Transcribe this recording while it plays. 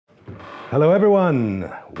Hello everyone,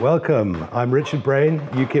 welcome. I'm Richard Braine,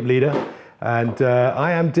 UKIP leader, and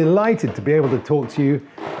I am delighted to be able to talk to you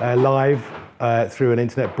live through an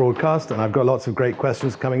internet broadcast, and I've got lots of great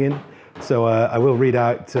questions coming in. So I will read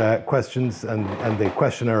out questions and the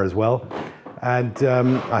questioner as well. And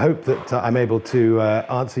I hope that I'm able to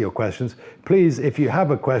answer your questions. Please, if you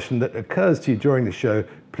have a question that occurs to you during the show,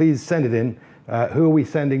 please send it in. Who are we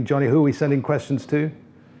sending, Johnny? Who are we sending questions to?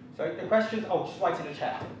 So the questions, just write in the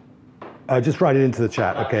chat. Just write it into the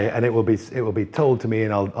chat, okay? And it will be told to me,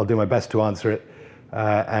 and I'll do my best to answer it.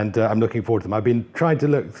 I'm looking forward to them. I've been trying to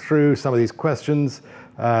look through some of these questions,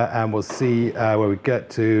 and we'll see where we get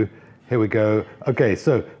to. Here we go. Okay,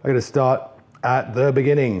 so I'm going to start at the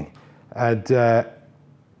beginning. And the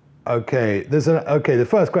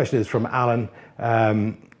first question is from Alan,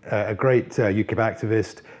 a great UKIP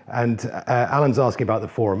activist, and Alan's asking about the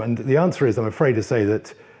forum. And the answer is, I'm afraid to say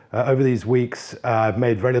that over these weeks, I've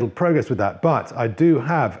made very little progress with that, but I do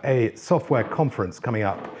have a software conference coming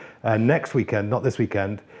up next weekend, not this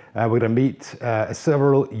weekend. We're going to meet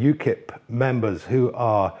several UKIP members who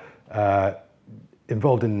are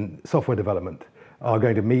involved in software development, are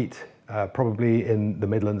going to meet probably in the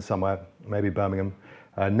Midlands somewhere, maybe Birmingham,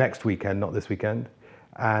 next weekend, not this weekend.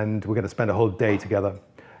 And we're going to spend a whole day together,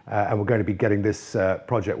 and we're going to be getting this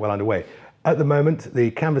project well underway. At the moment, the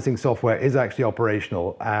canvassing software is actually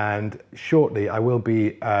operational, and shortly I will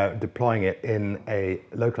be deploying it in a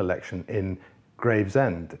local election in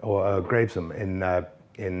Gravesend, or Gravesend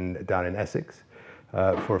down in Essex,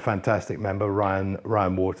 for a fantastic member,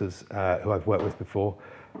 Ryan Waters, who I've worked with before.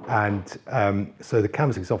 And so the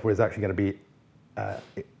canvassing software is actually going to be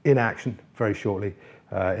in action very shortly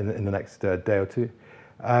in the next day or two.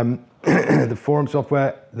 The forum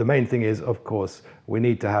software, the main thing is, of course, we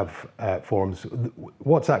need to have forums.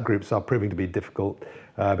 WhatsApp groups are proving to be difficult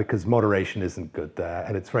because moderation isn't good there,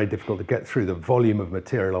 and it's very difficult to get through the volume of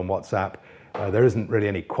material on WhatsApp. There isn't really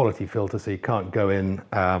any quality filter, so you can't go in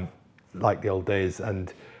like the old days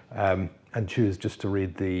and choose just to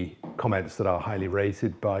read the comments that are highly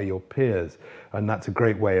rated by your peers. And that's a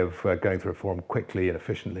great way of going through a forum quickly and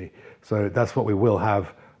efficiently. So that's what we will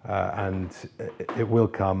have, and it will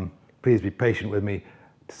come. Please be patient with me.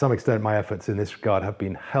 To some extent, my efforts in this regard have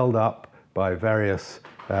been held up by various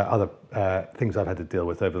other things I've had to deal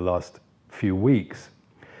with over the last few weeks.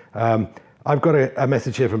 I've got a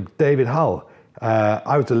message here from David Hull.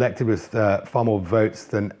 I was elected with far more votes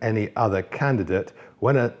than any other candidate.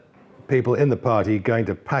 When are people in the party going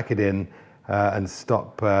to pack it in and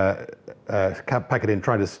pack it in,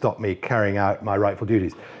 trying to stop me carrying out my rightful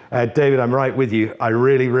duties? David, I'm right with you. I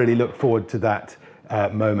really, really look forward to that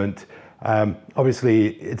moment. Obviously,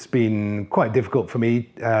 it's been quite difficult for me.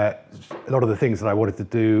 A lot of the things that I wanted to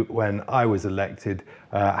do when I was elected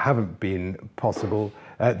haven't been possible.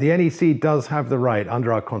 The NEC does have the right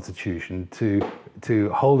under our constitution to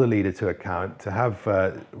hold a leader to account, to have,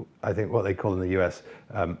 I think, what they call in the US,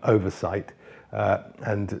 oversight,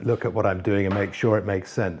 and look at what I'm doing and make sure it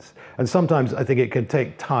makes sense. And sometimes I think it can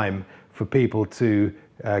take time for people to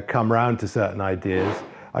come around to certain ideas.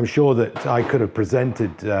 I'm sure that I could have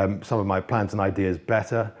presented some of my plans and ideas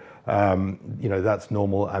better. That's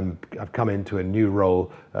normal. I've come into a new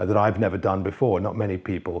role that I've never done before. Not many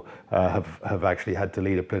people have actually had to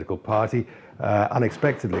lead a political party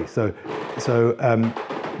unexpectedly. So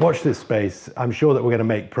watch this space. I'm sure that we're going to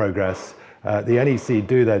make progress. The NEC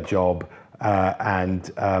do their job, and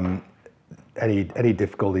any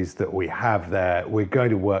difficulties that we have there, we're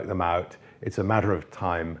going to work them out. It's a matter of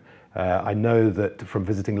time. I know that from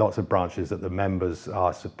visiting lots of branches that the members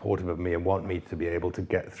are supportive of me and want me to be able to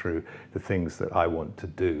get through the things that I want to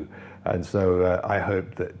do. And so I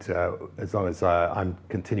hope that as long as I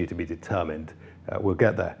continue to be determined, we'll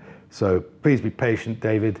get there. So please be patient,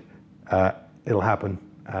 David. It'll happen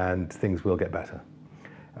and things will get better.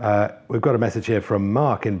 We've got a message here from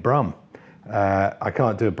Mark in Brum. I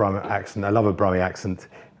can't do a Brum accent. I love a Brummy accent,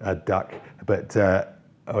 duck, but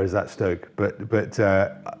or is that Stoke? But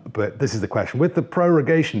this is the question. With the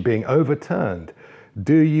prorogation being overturned,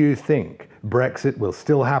 do you think Brexit will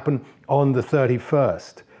still happen on the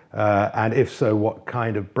 31st? And if so, what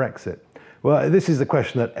kind of Brexit? Well, this is the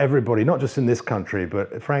question that everybody, not just in this country,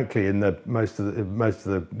 but frankly in most of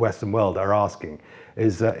the Western world, are asking: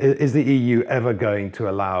 is the EU ever going to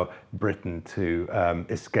allow Britain to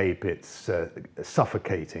escape its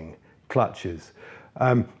suffocating clutches?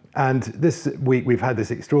 And this week we've had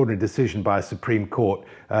this extraordinary decision by a Supreme Court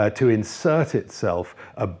to insert itself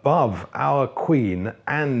above our Queen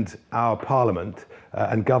and our Parliament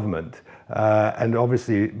and government, and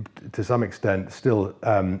obviously to some extent still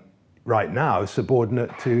right now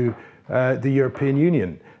subordinate to the European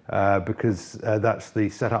Union. because that's the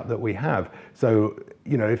setup that we have. So,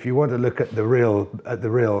 you know, if you want to look at the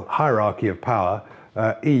real hierarchy of power,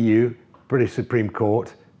 EU, British Supreme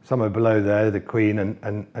Court, somewhere below there, the Queen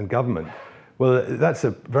and government. Well, that's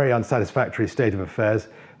a very unsatisfactory state of affairs,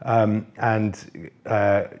 and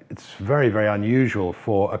it's very, very unusual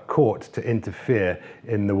for a court to interfere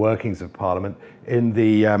in the workings of Parliament. In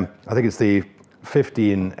the, I think it's the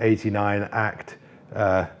 1589 Act,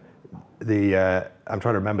 I'm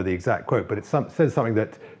trying to remember the exact quote, but it says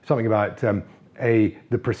something about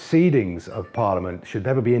the proceedings of Parliament should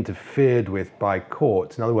never be interfered with by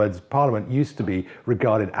courts. In other words, Parliament used to be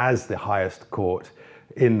regarded as the highest court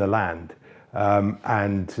in the land.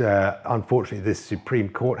 Unfortunately, this Supreme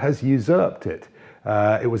Court has usurped it.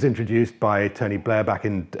 It was introduced by Tony Blair back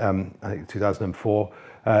in, I think, 2004.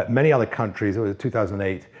 Many other countries, it was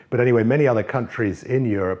 2008, but anyway, many other countries in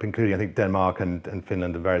Europe, including, I think, Denmark and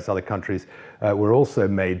Finland and various other countries, were also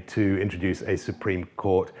made to introduce a Supreme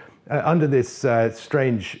Court under this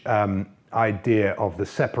strange idea of the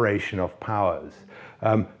separation of powers.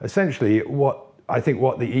 Essentially,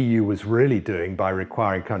 what the EU was really doing by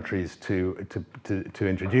requiring countries to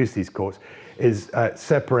introduce these courts is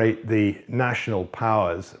separate the national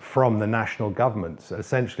powers from the national governments.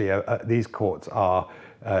 Essentially, these courts are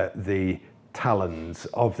the talons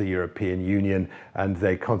of the European Union, and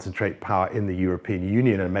they concentrate power in the European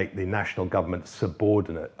Union and make the national government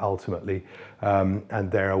subordinate ultimately.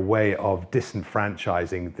 And they're a way of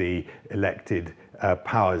disenfranchising the elected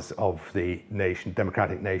powers of the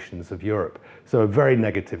democratic nations of Europe. So a very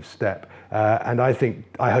negative step. And I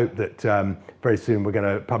hope that very soon we're going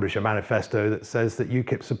to publish a manifesto that says that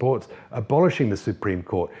UKIP supports abolishing the Supreme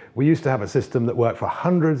Court. We used to have a system that worked for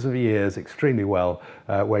hundreds of years extremely well,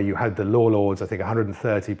 where you had the law lords, I think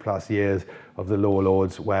 130 plus years of the law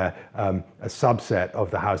lords, where a subset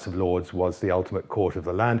of the House of Lords was the ultimate court of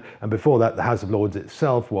the land. And before that, the House of Lords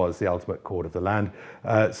itself was the ultimate court of the land.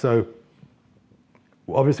 So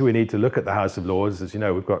obviously, we need to look at the House of Lords. As you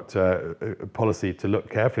know, we've got a policy to look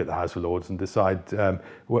carefully at the House of Lords and decide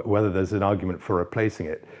whether there's an argument for replacing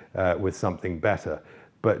it with something better.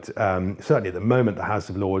 But certainly at the moment, the House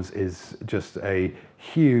of Lords is just a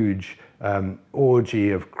huge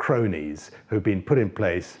orgy of cronies who've been put in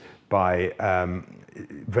place by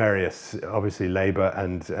various, obviously, Labour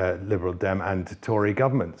and Liberal Dem and Tory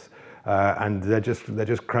governments. And they're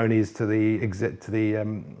just cronies to the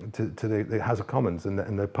House of Commons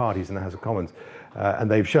and the parties in the House of Commons, and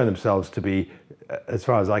they've shown themselves to be, as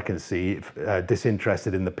far as I can see,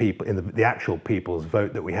 disinterested in the people, in the actual people's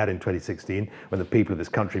vote that we had in 2016, when the people of this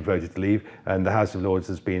country voted to leave. And the House of Lords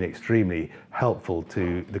has been extremely helpful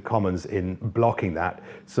to the Commons in blocking that.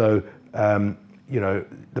 So you know,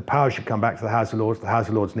 the power should come back to the House of Lords. The House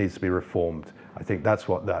of Lords needs to be reformed. I think that's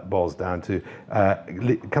what that boils down to.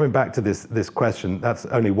 Coming back to this question, that's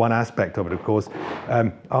only one aspect of it, of course.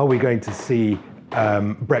 Are we going to see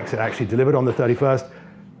Brexit actually delivered on the 31st?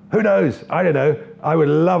 Who knows? I don't know. I would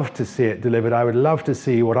love to see it delivered. I would love to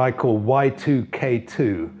see what I call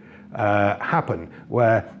Y2K2 happen,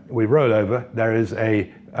 where we roll over. There is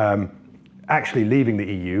a actually leaving the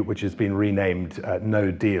EU, which has been renamed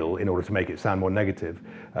No Deal in order to make it sound more negative.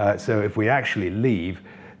 So if we actually leave,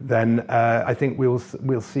 then I think we'll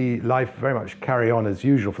see life very much carry on as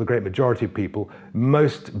usual for the great majority of people.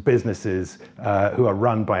 Most businesses who are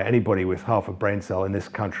run by anybody with half a brain cell in this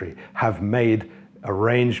country have made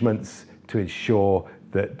arrangements to ensure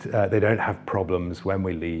that they don't have problems when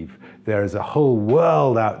we leave. There is a whole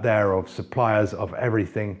world out there of suppliers of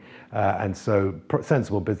everything, and so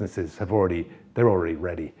sensible businesses they're already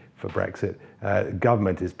ready for Brexit.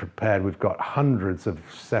 Government is prepared. We've got hundreds of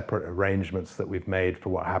separate arrangements that we've made for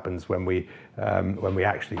what happens when we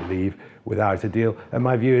actually leave without a deal. And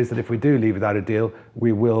my view is that if we do leave without a deal,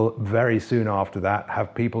 we will very soon after that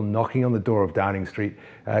have people knocking on the door of Downing Street,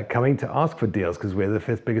 coming to ask for deals, because we're the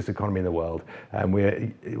 5th biggest economy in the world, and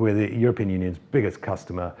we're the European Union's biggest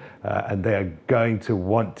customer, and they are going to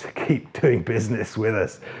want to keep doing business with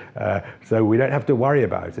us. So we don't have to worry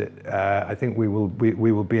about it. I think we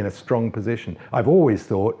will be in a strong position. I've always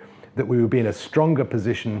thought that we would be in a stronger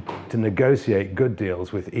position to negotiate good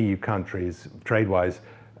deals with EU countries, trade-wise,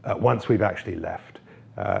 once we've actually left.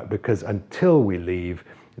 Because until we leave,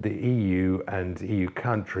 the EU and EU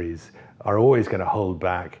countries are always going to hold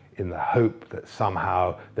back in the hope that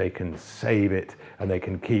somehow they can save it and they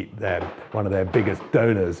can keep one of their biggest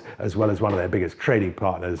donors as well as one of their biggest trading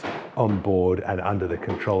partners on board and under the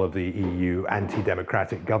control of the EU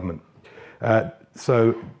anti-democratic government.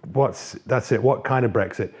 So that's it. What kind of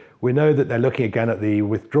Brexit? We know that they're looking again at the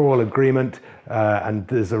withdrawal agreement, and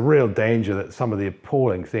there's a real danger that some of the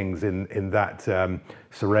appalling things in that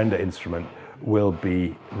surrender instrument will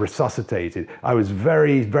be resuscitated. I was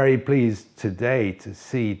very, very pleased today to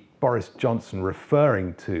see Boris Johnson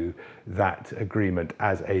referring to that agreement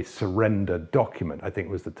as a surrender document, I think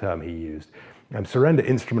was the term he used. And surrender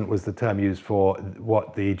instrument was the term used for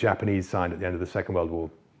what the Japanese signed at the end of the Second World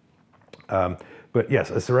War. But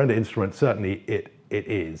yes, a surrender instrument, certainly it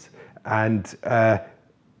is. And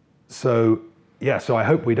so I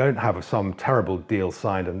hope we don't have some terrible deal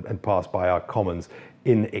signed and passed by our Commons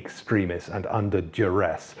in extremis and under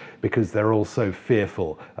duress, because they're all so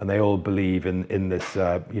fearful and they all believe in this,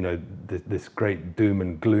 this great doom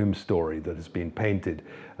and gloom story that has been painted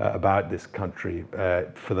about this country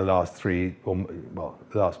for the last the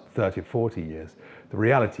last 30 or 40 years. The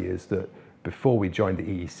reality is that before we joined the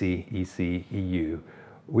EEC, EC, EU,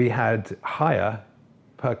 we had higher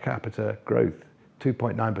per capita growth,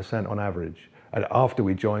 2.9% on average. And after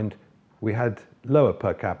we joined, we had lower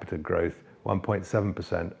per capita growth,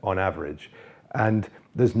 1.7% on average. And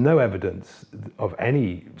there's no evidence of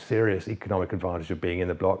any serious economic advantage of being in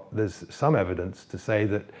the bloc. There's some evidence to say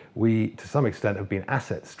that we, to some extent, have been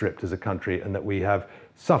asset stripped as a country and that we have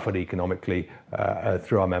suffered economically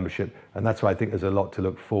through our membership. And that's why I think there's a lot to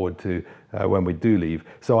look forward to when we do leave.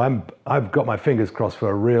 So I've got my fingers crossed for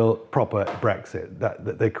a real proper Brexit.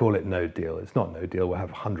 That they call it no deal. It's not no deal. We'll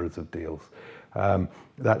have hundreds of deals.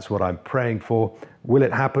 That's what I'm praying for. Will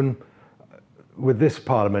it happen? With this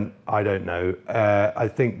parliament, I don't know. I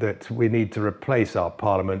think that we need to replace our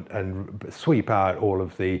parliament and sweep out all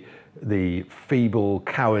of the feeble,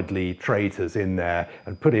 cowardly traitors in there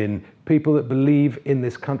and put in people that believe in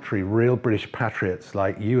this country, real British patriots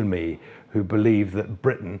like you and me, who believe that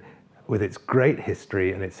Britain, with its great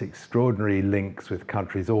history and its extraordinary links with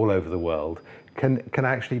countries all over the world, can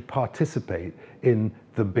actually participate in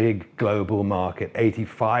the big global market.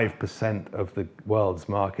 85% of the world's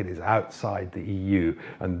market is outside the EU,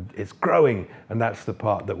 and it's growing, and that's the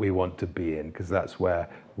part that we want to be in, because that's where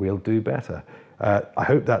we'll do better. I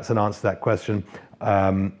hope that's an answer to that question.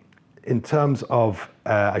 In terms of,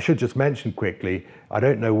 I should just mention quickly, I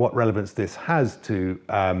don't know what relevance this has to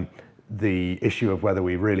the issue of whether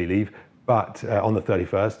we really leave, but on the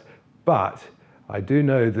 31st, but I do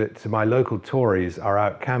know that my local Tories are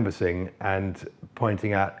out canvassing and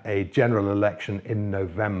pointing at a general election in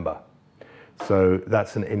November. So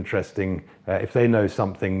that's an interesting, if they know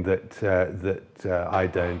something that I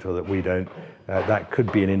don't or that we don't, that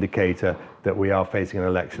could be an indicator that we are facing an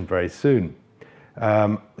election very soon.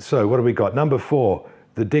 So what have we got? Number 4,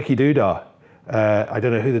 the Dicky Doodah. I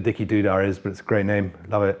don't know who the Dicky Doodah is, but it's a great name,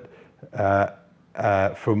 love it.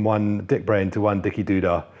 From one Dick Braine to one Dicky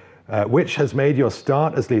Doodah. Which has made your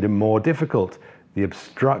start as leader more difficult, the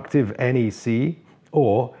obstructive NEC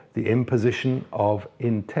or the imposition of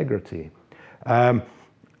integrity? That's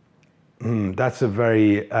a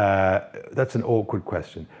very, that's an awkward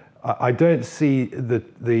question. I don't see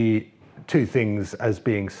the two things as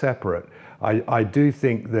being separate. I do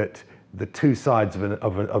think that the two sides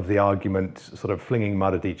of the argument sort of flinging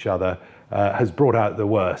mud at each other has brought out the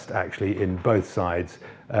worst, actually, in both sides.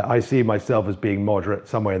 I see myself as being moderate,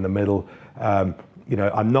 somewhere in the middle. I'm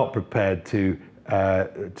not prepared to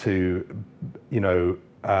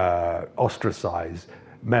ostracize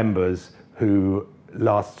members who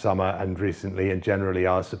last summer and recently and generally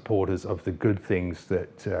are supporters of the good things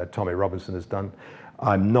that Tommy Robinson has done.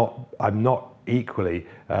 I'm not equally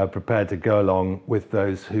prepared to go along with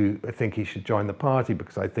those who think he should join the party,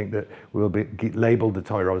 because I think that we'll be labelled the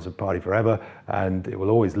Tommy Robinson Party forever, and it will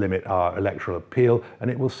always limit our electoral appeal, and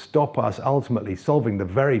it will stop us ultimately solving the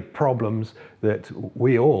very problems that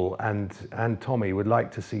we all and Tommy would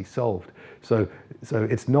like to see solved. So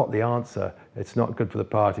it's not the answer. It's not good for the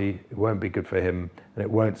party. It won't be good for him, and it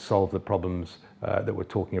won't solve the problems that we're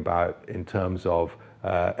talking about in terms of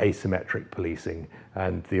asymmetric policing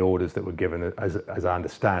and the orders that were given, as I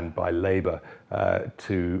understand, by Labour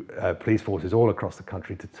to police forces all across the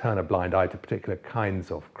country to turn a blind eye to particular kinds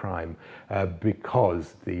of crime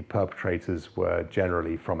because the perpetrators were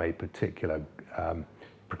generally from a particular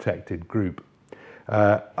protected group.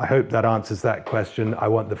 I hope that answers that question. I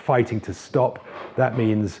want the fighting to stop. That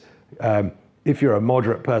means if you're a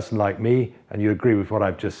moderate person like me and you agree with what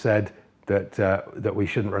I've just said, that we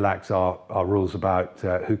shouldn't relax our rules about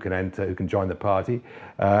who can enter, who can join the party.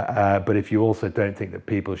 But if you also don't think that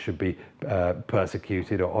people should be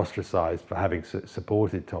persecuted or ostracized for having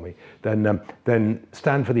supported Tommy, then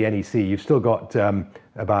stand for the NEC. You've still got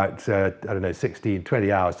about, 16,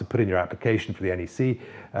 20 hours to put in your application for the NEC,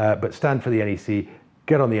 but stand for the NEC,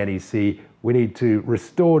 get on the NEC. We need to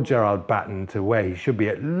restore Gerard Batten to where he should be,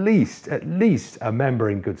 at least a member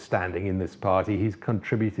in good standing in this party. He's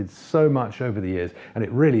contributed so much over the years, and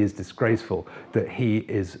it really is disgraceful that he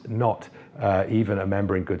is not even a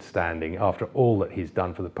member in good standing after all that he's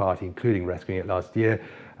done for the party, including rescuing it last year,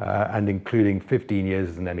 and including 15 years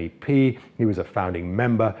as an MEP. He was a founding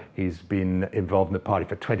member. He's been involved in the party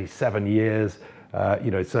for 27 years.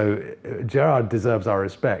 So Gerard deserves our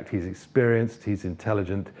respect. He's experienced, he's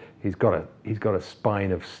intelligent, he's got a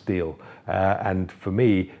spine of steel. And for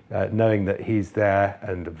me, knowing that he's there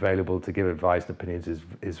and available to give advice and opinions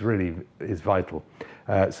is vital.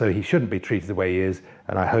 So he shouldn't be treated the way he is.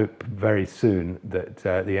 And I hope very soon that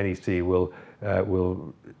the NEC will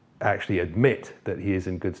actually admit that he is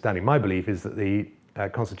in good standing. My belief is that the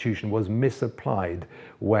Constitution was misapplied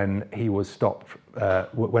when he was stopped,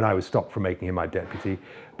 when I was stopped from making him my deputy,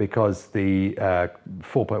 because the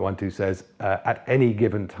 4.12 says at any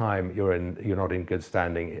given time you're not in good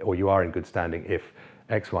standing, or you are in good standing if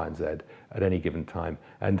X, Y, and Z at any given time.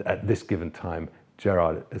 And at this given time,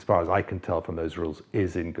 Gerard, as far as I can tell from those rules,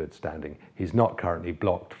 is in good standing. He's not currently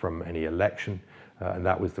blocked from any election, and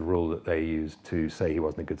that was the rule that they used to say he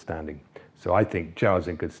wasn't in good standing. So I think Gerard's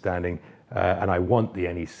in good standing. And I want the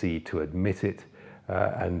NEC to admit it,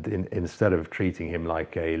 and instead of treating him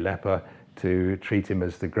like a leper, to treat him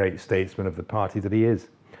as the great statesman of the party that he is.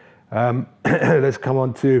 Let's come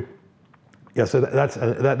on to, so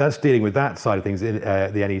that's dealing with that side of things in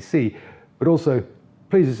the NEC, but also,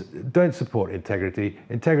 please don't support Integrity.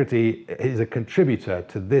 Integrity is a contributor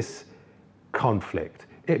to this conflict.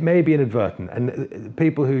 It may be inadvertent, and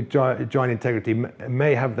people who join Integrity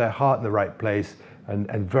may have their heart in the right place,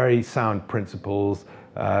 and very sound principles,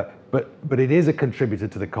 but it is a contributor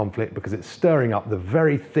to the conflict because it's stirring up the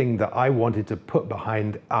very thing that I wanted to put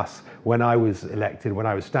behind us when I was elected, when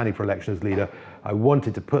I was standing for election as leader. I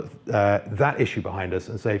wanted to put that issue behind us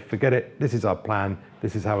and say, forget it, this is our plan,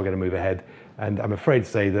 this is how we're going to move ahead. And I'm afraid to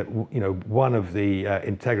say that one of the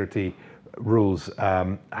integrity rules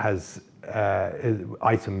has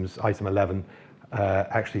item 11,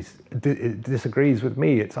 actually disagrees with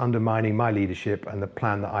me. It's undermining my leadership and the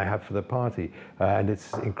plan that I have for the party, and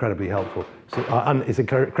it's incredibly helpful. So it's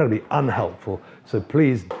incredibly unhelpful. So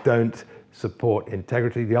please don't support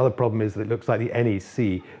Integrity. The other problem is that it looks like the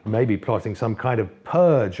NEC may be plotting some kind of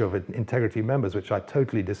purge of Integrity members, which I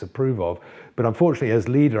totally disapprove of. But unfortunately, as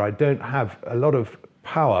leader, I don't have a lot of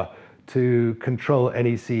power to control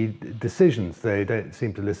NEC decisions. They don't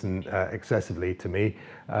seem to listen excessively to me.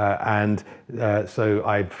 So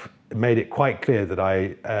I've made it quite clear that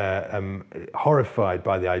I am horrified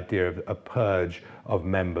by the idea of a purge of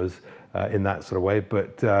members in that sort of way.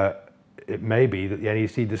 But it may be that the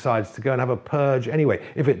NEC decides to go and have a purge anyway.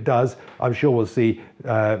 If it does, I'm sure we'll see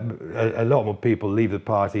a lot more people leave the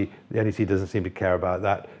party. The NEC doesn't seem to care about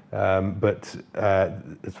that. But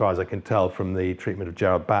as far as I can tell from the treatment of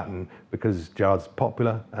Gerard Batten, because Gerard's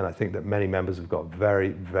popular, and I think that many members have got very,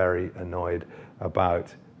 very annoyed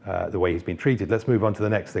about the way he's been treated. Let's move on to the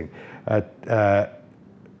next thing.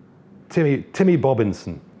 Timmy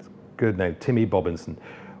Bobbinson, good name, Timmy Bobbinson.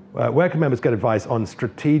 Where can members get advice on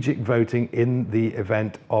strategic voting in the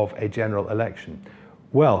event of a general election?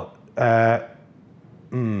 Well, I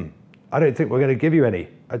don't think we're going to give you any.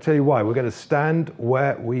 I'll tell you why. We're going to stand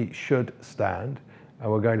where we should stand,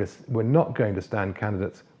 and we're not going to stand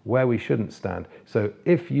candidates where we shouldn't stand. So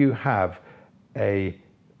if you have a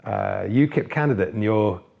UKIP candidate in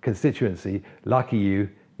your constituency, lucky you,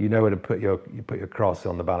 you know where to put your cross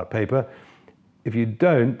on the ballot paper. If you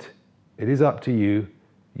don't, it is up to you.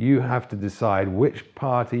 You have to decide which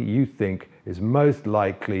party you think is most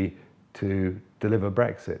likely to deliver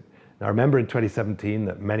Brexit. Now, remember in 2017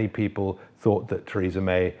 that many people thought that Theresa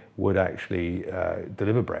May would actually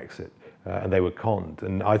deliver Brexit, and they were conned.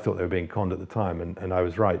 And I thought they were being conned at the time, and I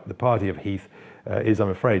was right. The party of Heath is, I'm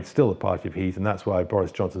afraid, still the party of Heath, and that's why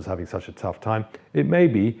Boris Johnson's having such a tough time. It may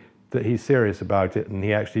be that he's serious about it and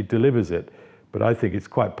he actually delivers it, but I think it's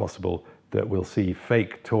quite possible that we'll see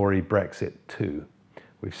fake Tory Brexit 2.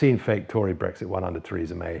 We've seen fake Tory Brexit 1 under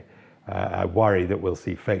Theresa May. I worry that we'll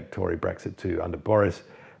see fake Tory Brexit 2 under Boris.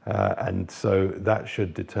 And so that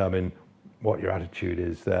should determine what your attitude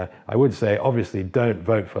is there. I would say, obviously, don't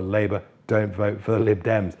vote for Labour, don't vote for the Lib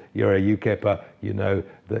Dems. You're a UKIPper, you know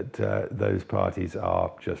that those parties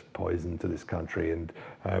are just poison to this country. And,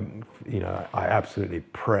 I absolutely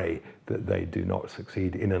pray that they do not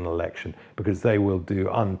succeed in an election, because they will do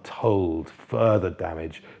untold further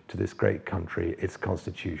damage to this great country, its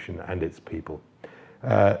constitution and its people.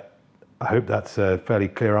 I hope that's a fairly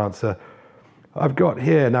clear answer. I've got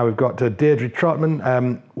here, now we've got Deirdre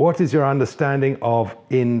Trotman. What is your understanding of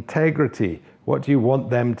integrity? What do you want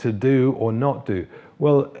them to do or not do?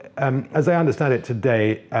 Well, as I understand it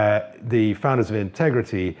today, the founders of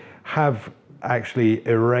Integrity have actually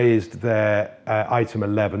erased their item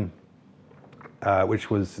 11, which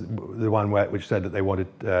was the one which said that they wanted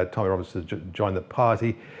Tommy Robinson to join the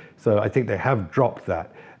party. So I think they have dropped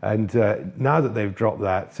that. And now that they've dropped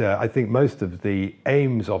that, I think most of the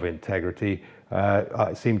aims of Integrity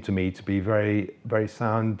seem to me to be very, very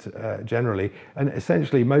sound generally, and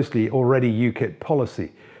essentially mostly already UKIP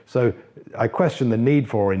policy. So I question the need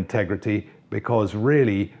for Integrity, because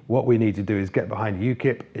really what we need to do is get behind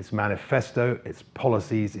UKIP, its manifesto, its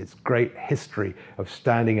policies, its great history of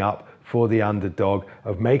standing up for the underdog,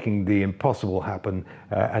 of making the impossible happen,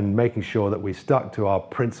 and making sure that we stuck to our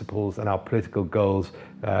principles and our political goals,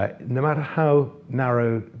 no matter how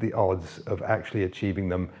narrow the odds of actually achieving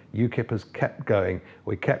them. UKIP has kept going.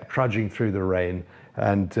 We kept trudging through the rain,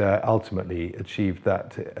 and ultimately achieved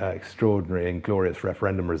that extraordinary and glorious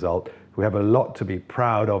referendum result. We have a lot to be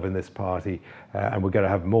proud of in this party, and we're going to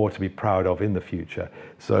have more to be proud of in the future.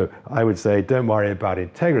 So I would say, don't worry about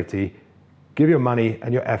Integrity. Give your money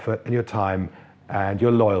and your effort and your time and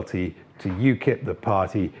your loyalty to UKIP, the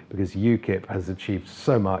party, because UKIP has achieved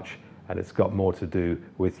so much, and it's got more to do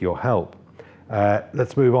with your help.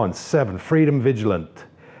 Let's move on. 7, Freedom Vigilant.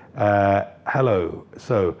 Hello.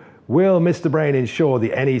 So, will Mr. Braine ensure the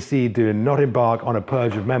NEC do not embark on a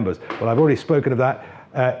purge of members? Well, I've already spoken of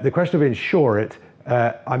that. The question of ensure it,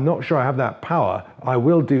 I'm not sure I have that power. I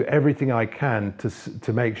will do everything I can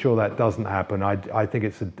to make sure that doesn't happen. I think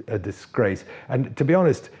it's a disgrace. And to be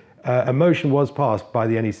honest, a motion was passed by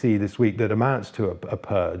the NEC this week that amounts to a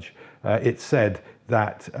purge. It said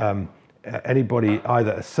that anybody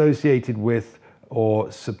either associated with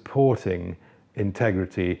or supporting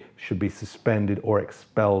Integrity should be suspended or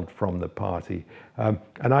expelled from the party,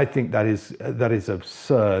 and I think that is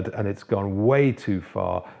absurd, and it's gone way too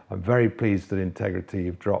far. I'm very pleased that Integrity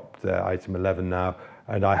have dropped item 11 now,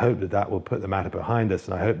 and I hope that will put the matter behind us,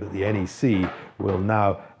 and I hope that the NEC will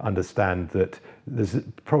now understand that there's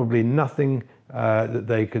probably nothing that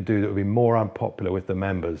they could do that would be more unpopular with the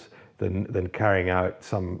members than carrying out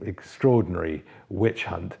some extraordinary witch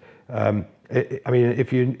hunt. I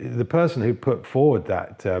mean, the person who put forward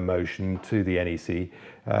that motion to the NEC,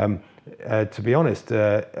 to be honest,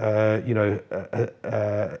 I'm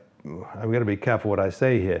going to be careful what I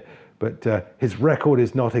say here, but his record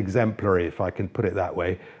is not exemplary, if I can put it that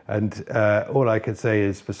way. And all I can say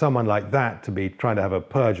is, for someone like that to be trying to have a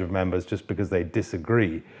purge of members just because they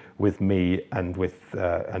disagree with me and with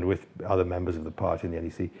other members of the party in the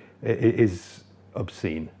NEC, it is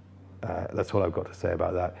obscene. That's all I've got to say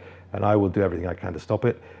about that. And I will do everything I can to stop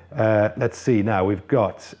it. Let's see now, we've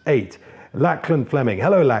got 8. Lachlan Fleming.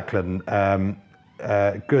 Hello, Lachlan.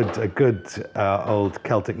 A good old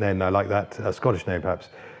Celtic name, I like that. A Scottish name, perhaps.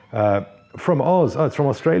 From Oz, it's from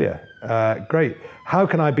Australia. Great. How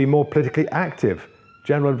can I be more politically active?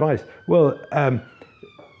 General advice. Well,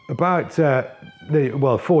 about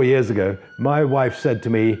 4 years ago, my wife said to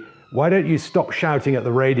me, why don't you stop shouting at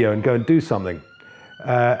the radio and go and do something?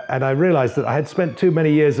 And I realized that I had spent too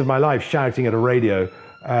many years of my life shouting at a radio,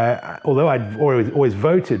 although I'd always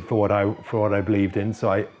voted for what I believed in.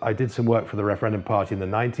 So I did some work for the referendum party in the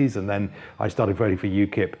 90s, and then I started voting for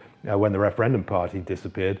UKIP when the referendum party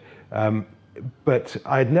disappeared. But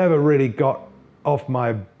I'd never really got off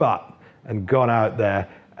my butt and gone out there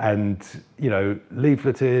and,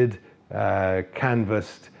 leafleted,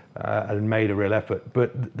 canvassed, and made a real effort.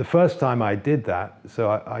 But the first time I did that,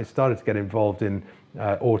 so I started to get involved in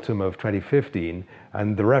autumn of 2015,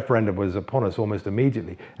 and the referendum was upon us almost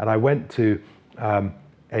immediately. And I went to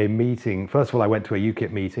a meeting. First of all, I went to a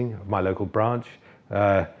UKIP meeting of my local branch.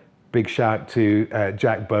 Big shout to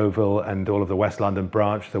Jack Boville and all of the West London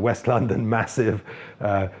branch, the West London massive,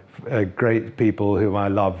 great people whom I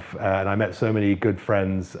love, and I met so many good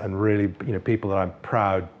friends and really, people that I'm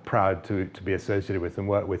proud to be associated with and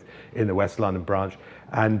work with in the West London branch.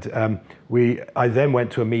 And I then went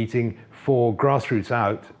to a meeting for Grassroots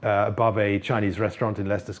Out above a Chinese restaurant in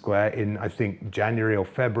Leicester Square in, I think, January or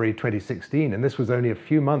February 2016, and this was only a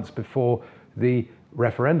few months before the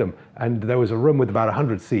referendum, and there was a room with about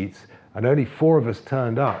 100 seats, and only 4 of us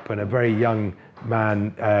turned up, and a very young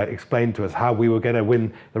man explained to us how we were going to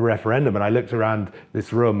win the referendum. And I looked around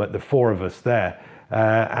this room at the 4 of us there,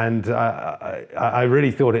 and I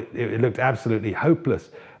really thought it looked absolutely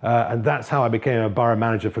hopeless, and that's how I became a borough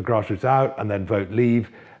manager for Grassroots Out and then Vote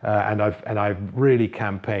Leave. and I've really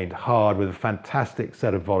campaigned hard with a fantastic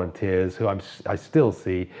set of volunteers who I still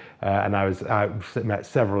see, and I met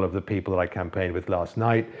several of the people that I campaigned with last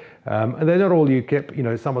night, and they're not all UKIP. You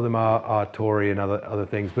know, some of them are Tory and other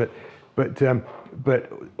things, but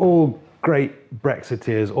all great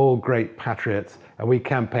Brexiteers, all great patriots, and we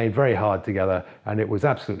campaigned very hard together, and it was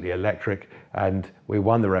absolutely electric, and we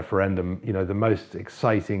won the referendum. You know, the most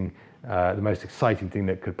exciting thing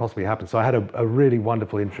that could possibly happen. So I had a really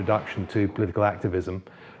wonderful introduction to political activism,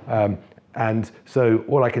 and so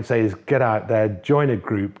all I can say is get out there, join a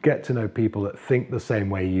group, get to know people that think the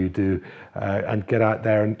same way you do, and get out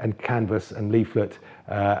there and canvass and leaflet,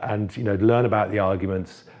 and learn about the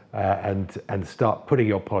arguments. And start putting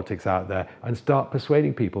your politics out there and start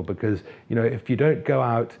persuading people, because if you don't go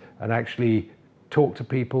out and actually talk to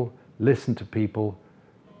people, listen to people,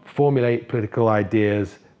 formulate political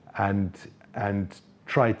ideas and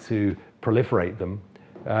try to proliferate them,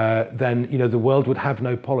 then the world would have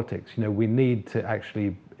no politics. We need to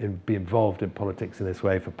actually be involved in politics in this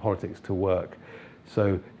way for politics to work.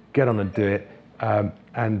 So get on and do it,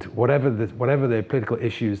 and whatever the political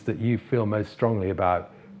issues that you feel most strongly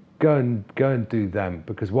about, go and do them,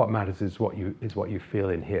 because what matters is what you feel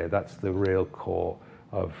in here. That's the real core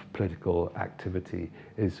of political activity,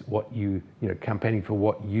 is what campaigning for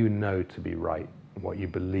what you know to be right, what you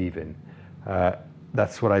believe in.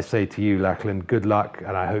 That's what I say to you, Lachlan. Good luck,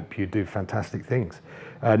 and I hope you do fantastic things.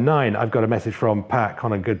 9, I've got a message from Pat.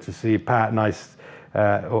 Connor, good to see you. Pat, nice.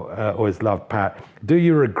 Always loved Pat. Do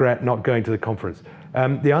you regret not going to the conference?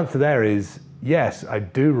 The answer there is yes, I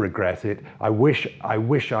do regret it. I wish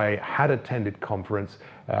I had attended conference.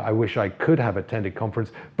 I wish I could have attended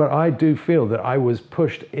conference, but I do feel that I was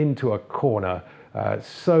pushed into a corner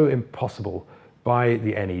so impossible by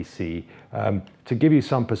the NEC. To give you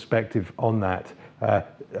some perspective on that,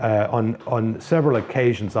 on several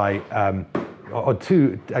occasions on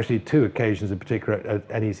two occasions in particular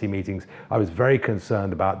at NEC meetings, I was very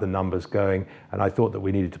concerned about the numbers going, and I thought that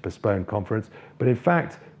we needed to postpone conference. But in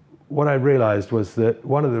fact, what I realized was that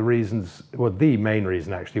one of the reasons, well, the main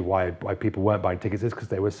reason actually why people weren't buying tickets is because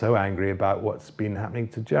they were so angry about what's been happening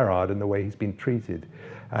to Gerard and the way he's been treated.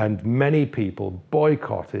 And many people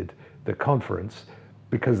boycotted the conference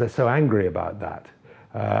because they're so angry about that.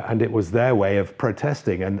 And it was their way of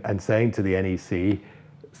protesting and saying to the NEC,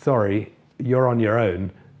 sorry, you're on your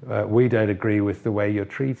own. We don't agree with the way you're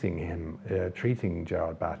treating him, treating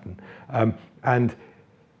Gerard Batten. And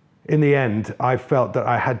in the end, I felt that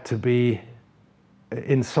I had to be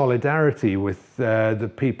in solidarity with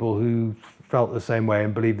the people who felt the same way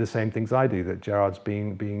and believed the same things I do, that Gerard's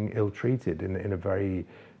being ill-treated in a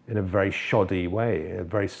very shoddy way, a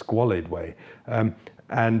very squalid way.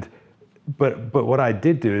 But what I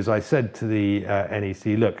did do is I said to the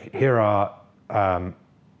NEC, look, here are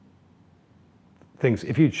things.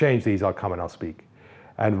 If you change these, I'll come and I'll speak.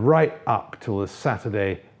 And right up till the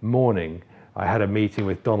Saturday morning, I had a meeting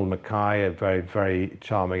with Donald Mackay, a very, very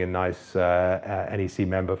charming and nice NEC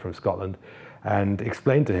member from Scotland, and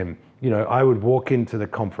explained to him, I would walk into the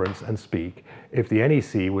conference and speak if the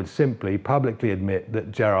NEC would simply publicly admit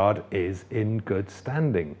that Gerard is in good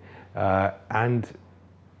standing. And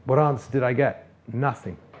what answer did I get?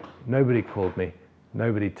 Nothing. Nobody called me.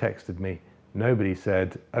 Nobody texted me. Nobody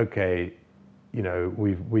said, okay,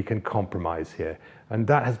 we can compromise here. And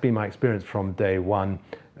that has been my experience from day one.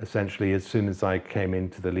 Essentially, as soon as I came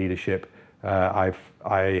into the leadership, I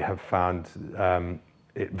have found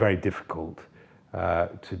it very difficult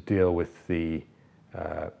to deal with the,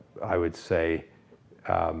 I would say,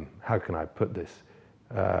 how can I put this?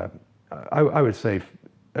 I would say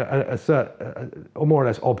a more or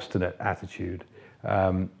less obstinate attitude,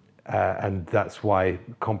 and that's why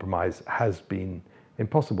compromise has been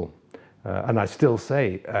impossible. And I still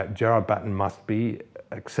say Gerard Batten must be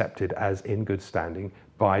accepted as in good standing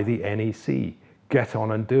by the NEC. Get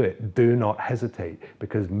on and do it. Do not hesitate,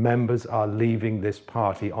 because members are leaving this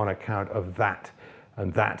party on account of that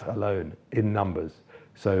and that alone in numbers.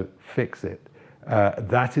 So fix it.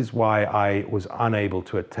 That is why I was unable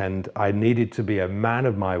to attend. I needed to be a man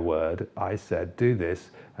of my word. I said, do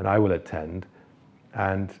this and I will attend.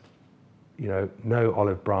 And no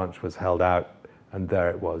olive branch was held out, and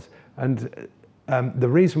there it was. And the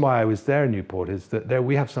reason why I was there in Newport is that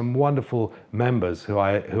we have some wonderful members who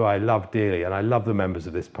I love dearly, and I love the members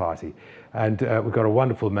of this party. And we've got a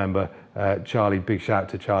wonderful member, Charlie, big shout out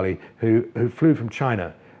to Charlie, who flew from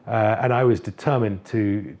China, and I was determined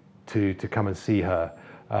to come and see her,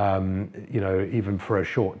 even for a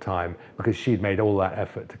short time, because she'd made all that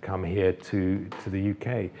effort to come here to the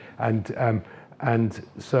UK. And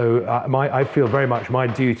so I feel very much my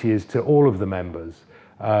duty is to all of the members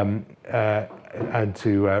and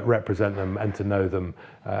to represent them and to know them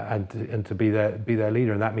and to be their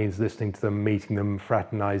leader. And that means listening to them, meeting them,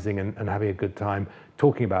 fraternizing and having a good time,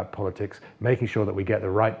 talking about politics, making sure that we get the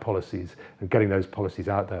right policies and getting those policies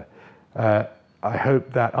out there. I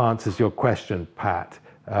hope that answers your question, Pat.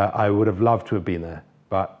 I would have loved to have been there,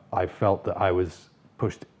 but I felt that I was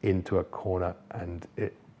pushed into a corner and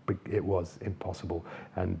it was impossible.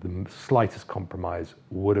 And the slightest compromise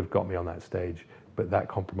would have got me on that stage, but that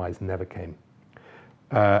compromise never came.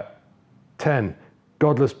 10,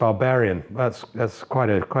 Godless Barbarian. That's quite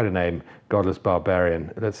a name, Godless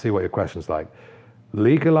Barbarian. Let's see what your question's like.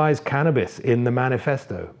 Legalize cannabis in the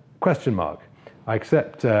manifesto? Question mark. I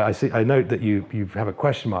accept, I note that you have a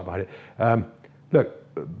question mark behind it. Look,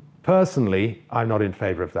 personally, I'm not in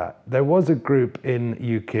favor of that. There was a group in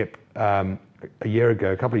UKIP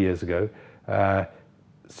a couple of years ago,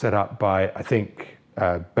 set up by, I think,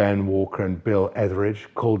 Ben Walker and Bill Etheridge,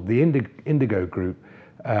 called the Indigo Group.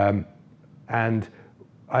 And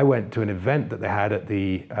I went to an event that they had at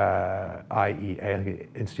the IEA,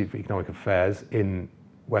 Institute for Economic Affairs in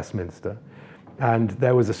Westminster. And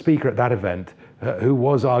there was a speaker at that event who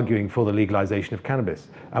was arguing for the legalization of cannabis.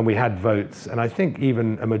 And we had votes, and I think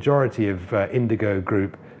even a majority of Indigo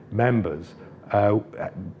Group members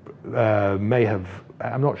may have,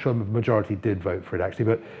 I'm not sure the majority did vote for it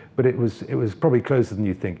actually, but it was probably closer than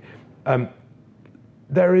you think.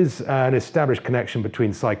 There is an established connection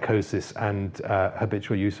between psychosis and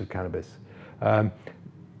habitual use of cannabis.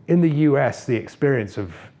 In the US, the experience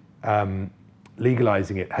of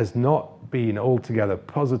legalizing it has not been altogether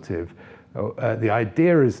positive. The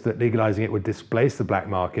idea is that legalizing it would displace the black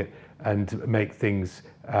market and make things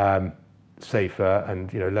safer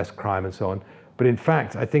and less crime and so on. But in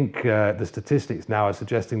fact, I think the statistics now are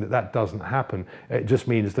suggesting that that doesn't happen. It just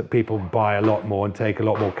means that people buy a lot more and take a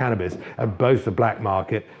lot more cannabis, and both the black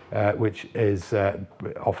market, which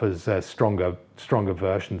offers stronger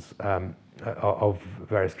versions of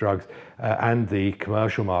various drugs, and the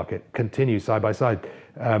commercial market continue side by side.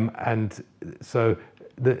 And so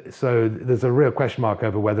there's a real question mark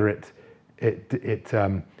over whether it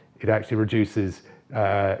actually reduces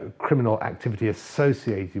criminal activity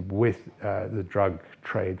associated with the drug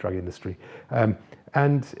industry.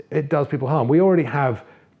 And it does people harm. We already have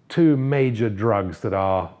two major drugs that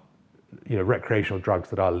are, recreational drugs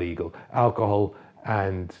that are legal: alcohol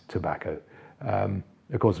and tobacco.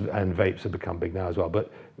 Of course, and vapes have become big now as well.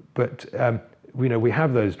 But we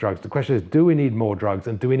have those drugs. The question is, do we need more drugs,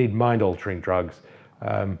 and do we need mind-altering drugs?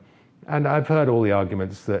 And I've heard all the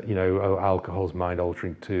arguments that alcohol's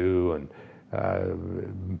mind-altering too, and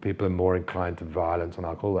people are more inclined to violence on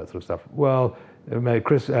alcohol, that sort of stuff. Well,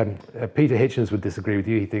 Peter Hitchens would disagree with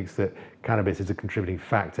you. He thinks that cannabis is a contributing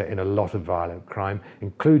factor in a lot of violent crime,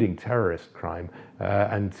 including terrorist crime.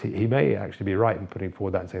 And he may actually be right in putting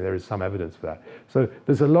forward that and saying there is some evidence for that. So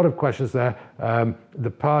there's a lot of questions there.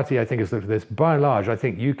 The party, I think, has looked at this. By and large, I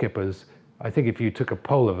think UKIPers, if you took a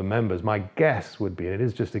poll of the members, my guess would be, and it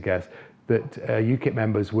is just a guess, that UKIP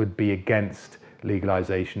members would be against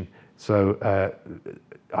legalization. So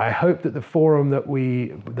I hope that the forum that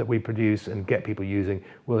we produce and get people using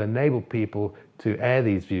will enable people to air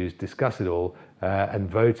these views, discuss it all, and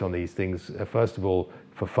vote on these things, first of all,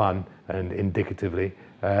 for fun and indicatively,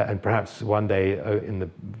 and perhaps one day, in the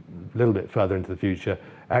little bit further into the future,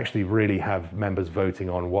 actually really have members voting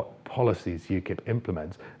on what policies UKIP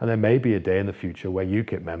implements. And there may be a day in the future where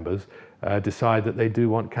UKIP members decide that they do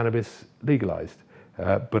want cannabis legalized.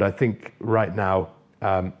 But I think right now,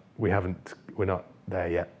 we're not there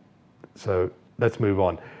yet. So let's move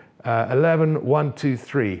on.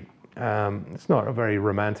 11123. It's not a very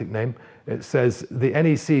romantic name. It says, the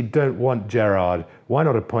NEC don't want Gerard. Why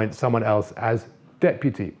not appoint someone else as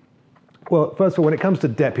deputy? Well, first of all, when it comes to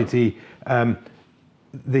deputy,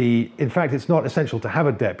 in fact, it's not essential to have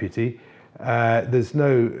a deputy. There's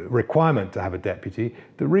no requirement to have a deputy.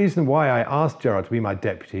 The reason why I asked Gerard to be my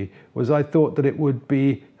deputy was I thought that it would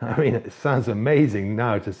be, it sounds amazing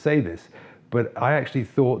now to say this, but I actually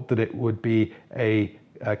thought that it would be a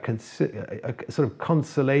sort of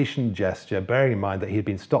consolation gesture, bearing in mind that he had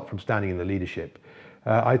been stopped from standing in the leadership.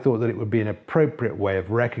 I thought that it would be an appropriate way of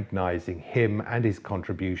recognizing him and his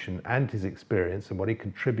contribution and his experience and what he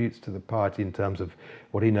contributes to the party in terms of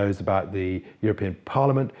what he knows about the European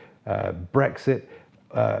Parliament, Brexit,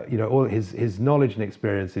 all his knowledge and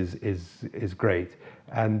experience is great.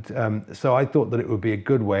 And so I thought that it would be a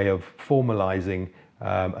good way of formalizing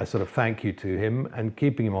a sort of thank you to him and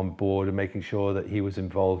keeping him on board and making sure that he was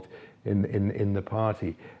involved in the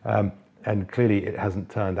party. And clearly it hasn't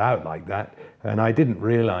turned out like that. And I didn't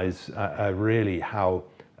realize really how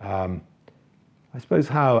I suppose,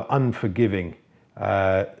 how unforgiving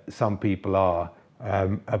some people are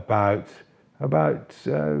about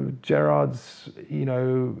Gerard's,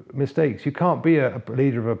 mistakes. You can't be a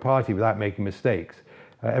leader of a party without making mistakes.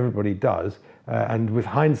 Everybody does. And with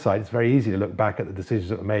hindsight, it's very easy to look back at the decisions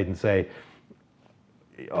that were made and say,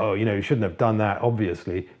 oh, you shouldn't have done that,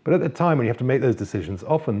 obviously. But at the time when you have to make those decisions,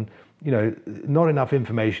 often, not enough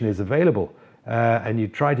information is available. And you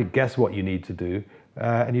try to guess what you need to do,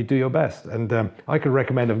 and you do your best. And I could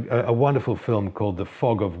recommend a wonderful film called The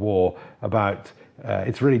Fog of War about,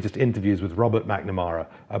 it's really just interviews with Robert McNamara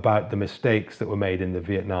about the mistakes that were made in the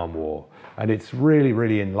Vietnam War. And it's really,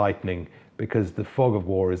 really enlightening, because the fog of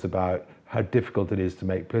war is about how difficult it is to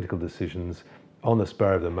make political decisions on the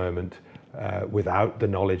spur of the moment without the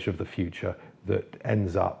knowledge of the future that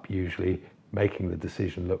ends up usually making the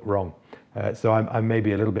decision look wrong. So I'm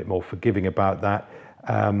maybe a little bit more forgiving about that.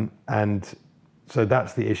 And so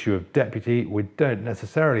that's the issue of deputy. We don't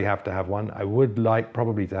necessarily have to have one. I would like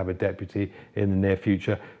probably to have a deputy in the near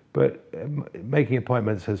future, but making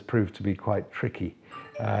appointments has proved to be quite tricky.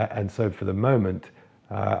 And so for the moment,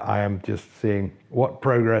 I am just seeing what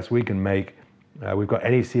progress we can make. We've got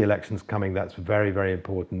NEC elections coming. That's very, very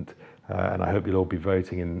important. And I hope you'll all be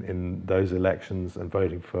voting in those elections and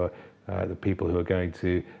voting for the people who are going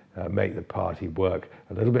to make the party work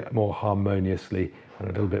a little bit more harmoniously and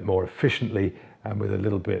a little bit more efficiently, and with a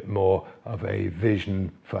little bit more of a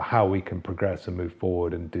vision for how we can progress and move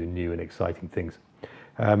forward and do new and exciting things.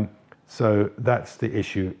 So that's the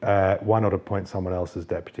issue. Why not appoint someone else as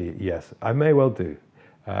deputy? Yes, I may well do.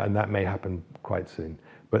 And that may happen quite soon.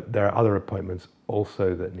 But there are other appointments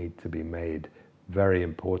also that need to be made, very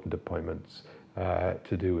important appointments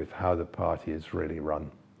to do with how the party is really run.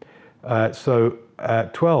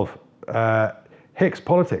 12, Hicks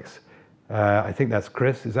Politics. I think that's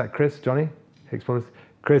Chris. Is that Chris, Johnny? Hicks Politics.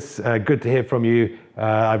 Chris, good to hear from you.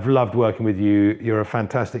 I've loved working with you. You're a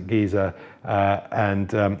fantastic geezer.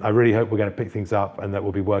 And I really hope we're going to pick things up and that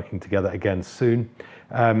we'll be working together again soon.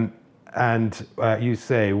 And you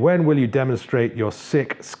say, when will you demonstrate your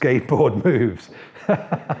sick skateboard moves?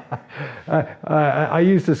 I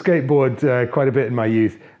used to skateboard quite a bit in my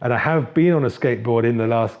youth, and I have been on a skateboard in the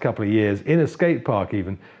last couple of years, in a skate park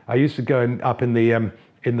even. I used to go up in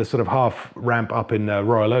the sort of half ramp up in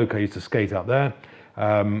Royal Oak. I used to skate up there.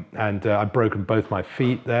 And I've broken both my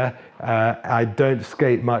feet there. I don't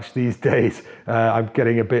skate much these days. I'm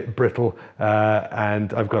getting a bit brittle,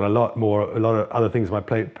 and I've got a lot of other things on my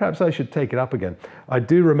plate. Perhaps I should take it up again. I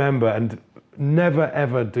do remember, and never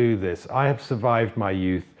ever do this. I have survived my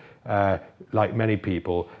youth like many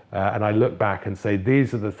people, and I look back and say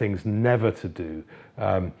these are the things never to do.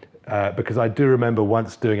 Because I do remember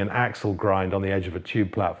once doing an axle grind on the edge of a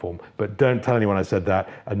tube platform, but don't tell anyone I said that,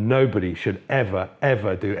 and nobody should ever,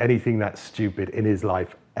 ever do anything that stupid in his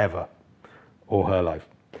life, ever, or her life.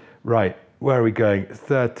 Right, where are we going?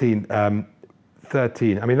 13, I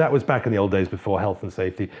mean, that was back in the old days before health and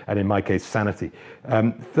safety, and in my case, sanity.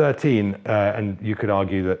 13, and you could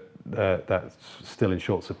argue that that's still in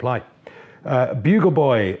short supply. Bugle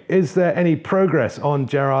Boy, is there any progress on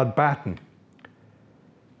Gerard Batten?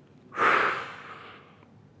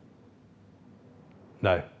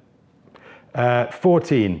 No.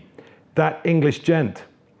 14, that English gent.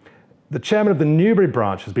 The chairman of the Newbury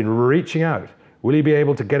branch has been reaching out. Will you be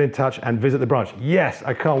able to get in touch and visit the branch? Yes,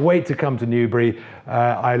 I can't wait to come to Newbury.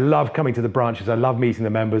 I love coming to the branches. I love meeting the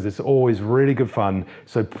members. It's always really good fun.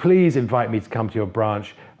 So please invite me to come to your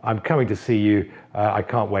branch. I'm coming to see you. I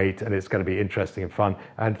can't wait, and it's going to be interesting and fun.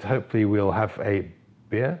 And hopefully we'll have a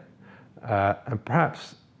beer and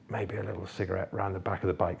perhaps maybe a little cigarette around the back of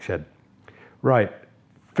the bike shed. Right.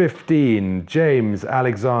 15, James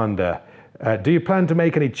Alexander. Do you plan to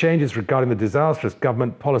make any changes regarding the disastrous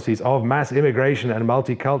government policies of mass immigration and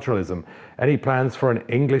multiculturalism? Any plans for an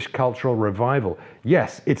English cultural revival?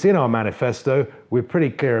 Yes, it's in our manifesto. We're pretty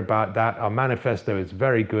clear about that. Our manifesto is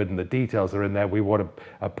very good and the details are in there. We want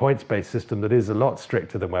a points-based system that is a lot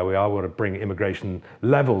stricter than where we are. We want to bring immigration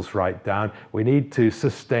levels right down. We need to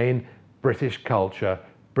sustain British culture,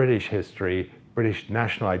 British history, British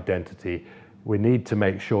national identity. We need to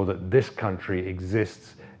make sure that this country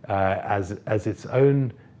exists as its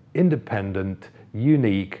own independent,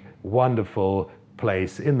 unique, wonderful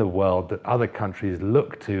place in the world that other countries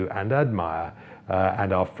look to and admire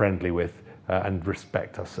and are friendly with and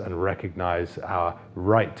respect us and recognize our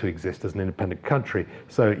right to exist as an independent country.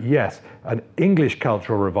 So yes, an English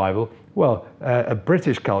cultural revival, well, a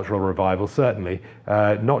British cultural revival, certainly,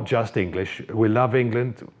 not just English. We love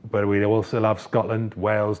England, but we also love Scotland,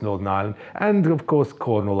 Wales, Northern Ireland, and of course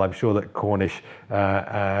Cornwall. I'm sure that Cornish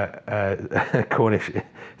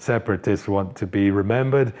separatists want to be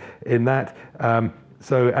remembered in that.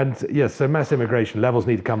 So mass immigration levels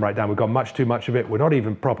need to come right down. We've got much too much of it. We're not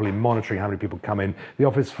even properly monitoring how many people come in. The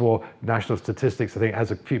Office for National Statistics, I think, has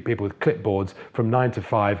a few people with clipboards from 9 to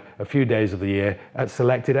 5, a few days of the year at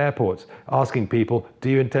selected airports, asking people, do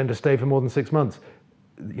you intend to stay for more than 6 months?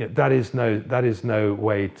 That is no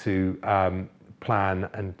way to plan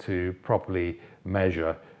and to properly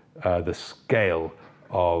measure the scale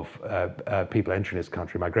of people entering this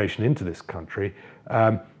country, migration into this country.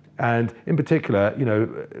 And in particular,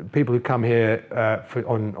 people who come here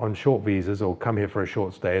on short visas or come here for a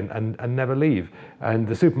short stay and never leave. And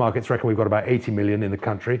the supermarkets reckon we've got about 80 million in the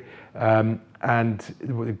country. And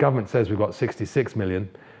the government says we've got 66 million.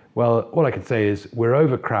 Well, all I can say is we're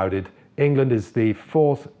overcrowded. England is the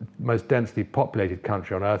 4th most densely populated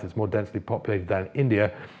country on earth. It's more densely populated than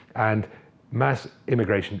India. And mass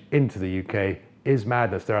immigration into the UK is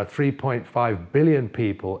madness. There are 3.5 billion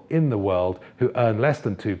people in the world who earn less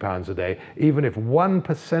than £2 a day. Even if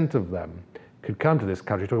 1% of them could come to this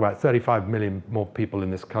country, talk about 35 million more people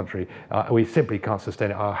in this country, we simply can't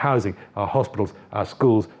sustain it. Our housing, our hospitals, our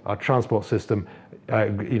schools, our transport system,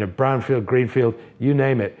 brownfield, greenfield, you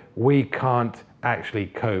name it, we can't actually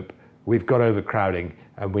cope. We've got overcrowding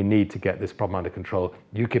and we need to get this problem under control.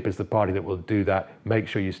 UKIP is the party that will do that. Make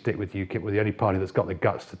sure you stick with UKIP. We're the only party that's got the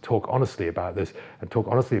guts to talk honestly about this and talk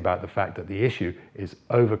honestly about the fact that the issue is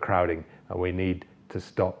overcrowding and we need to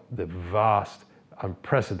stop the vast,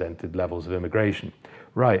 unprecedented levels of immigration.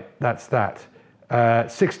 Right, that's that.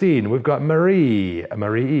 16, we've got Marie.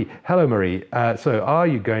 Marie, hello Marie. So are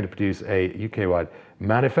you going to produce a UK-wide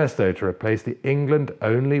manifesto to replace the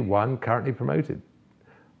England-only one currently promoted?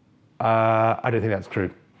 I don't think that's true.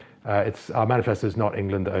 Our manifesto is not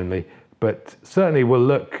England only, but certainly we'll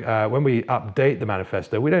look when we update the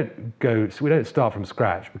manifesto. We don't start from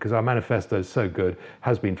scratch because our manifesto is so good,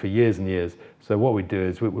 has been for years and years. So what we do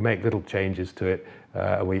is we make little changes to it,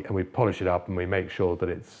 and we polish it up, and we make sure that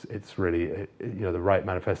it's really the right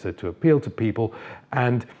manifesto to appeal to people.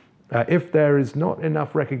 And if there is not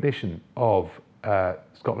enough recognition of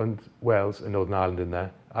Scotland, Wales, and Northern Ireland in there,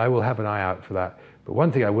 I will have an eye out for that. But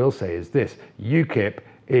one thing I will say is this: UKIP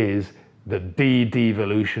is the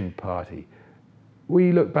de-devolution party.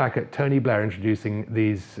 We look back at Tony Blair introducing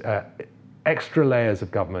these extra layers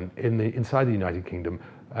of government inside the United Kingdom,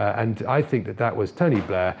 and I think that was Tony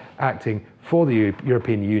Blair acting for the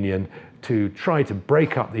European Union to try to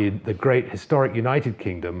break up the great historic United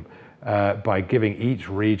Kingdom by giving each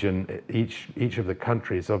region, each of the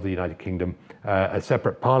countries of the United Kingdom, a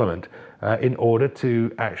separate parliament in order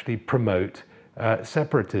to actually promote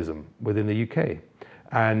separatism within the UK.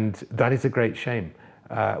 And that is a great shame.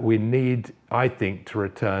 We need, I think, to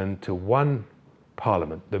return to one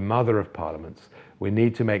parliament, the mother of parliaments. We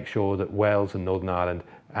need to make sure that Wales and Northern Ireland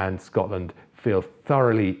and Scotland feel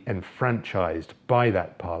thoroughly enfranchised by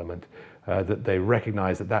that parliament, that they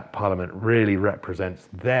recognise that parliament really represents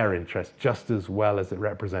their interests just as well as it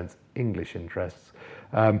represents English interests.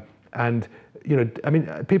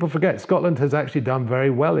 People forget Scotland has actually done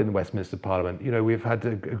very well in Westminster Parliament. We've had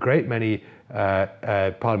a great many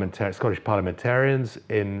Scottish parliamentarians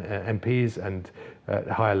in MPs and at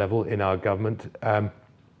a higher level in our government.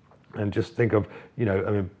 And just think of,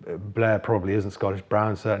 Blair probably isn't Scottish.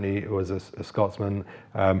 Brown certainly was a Scotsman,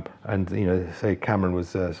 and say Cameron was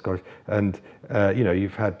Scottish. And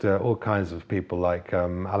you've had all kinds of people like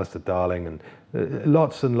Alistair Darling and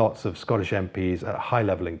lots and lots of Scottish MPs at a high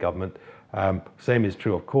level in government. Same is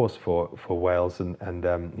true, of course, for Wales and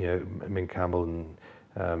Min Campbell and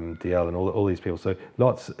DL and all these people. So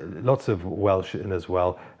lots of Welsh in as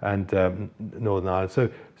well, and Northern Ireland.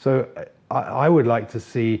 So I would like to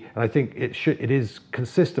see, and I think it is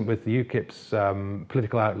consistent with the UKIP's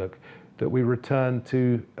political outlook, that we return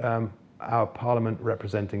to our parliament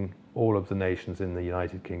representing all of the nations in the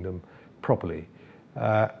United Kingdom properly.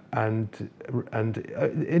 And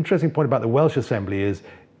interesting point about the Welsh Assembly is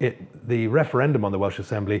the referendum on the Welsh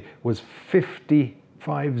Assembly was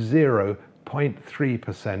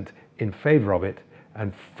 50.3% in favour of it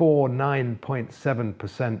and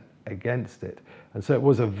 49.7% against it. And so it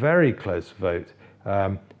was a very close vote,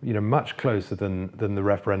 much closer than the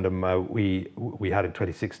referendum we had in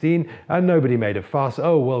 2016. And nobody made a fuss.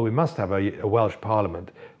 Oh, well, we must have a Welsh Parliament,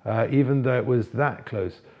 even though it was that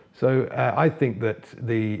close. So I think that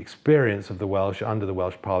the experience of the Welsh under the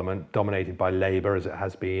Welsh Parliament, dominated by Labour as it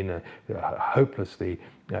has been, hopelessly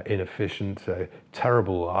inefficient,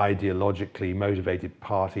 terrible ideologically motivated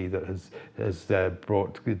party that has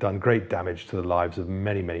done great damage to the lives of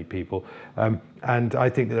many, many people. And I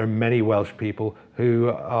think that there are many Welsh people who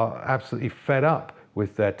are absolutely fed up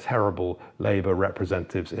with their terrible Labour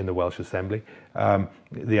representatives in the Welsh Assembly.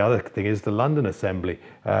 The other thing is the London Assembly,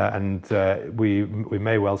 and we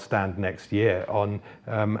may well stand next year on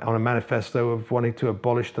a manifesto of wanting to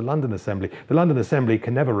abolish the London Assembly. The London Assembly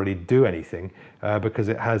can never really do anything because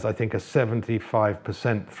it has, I think, a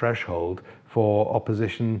 75% threshold for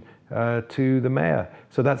opposition to the mayor.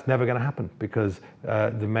 So that's never going to happen because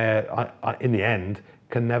the mayor, in the end,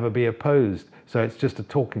 can never be opposed. So it's just a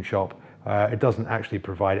talking shop. It doesn't actually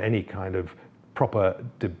provide any kind of proper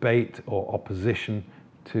debate or opposition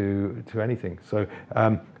to anything. So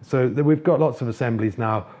we've got lots of assemblies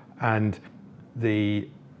now, and I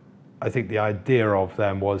think the idea of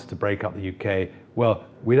them was to break up the UK. Well,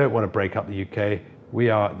 we don't want to break up the UK.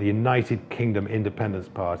 We are the United Kingdom Independence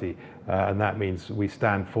Party, and that means we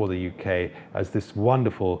stand for the UK as this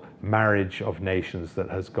wonderful marriage of nations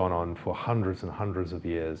that has gone on for hundreds and hundreds of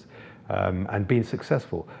years. And been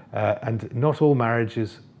successful. And not all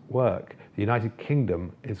marriages work. The United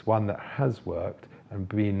Kingdom is one that has worked and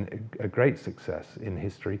been a great success in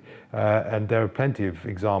history. And there are plenty of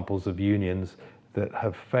examples of unions that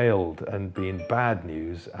have failed and been bad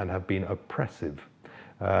news and have been oppressive.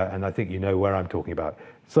 And I think you know where I'm talking about.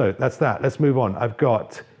 So that's that. Let's move on. I've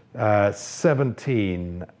got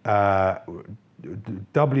 17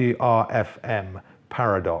 WRFM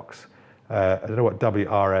paradox. I don't know what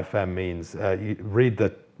WRFM means. You read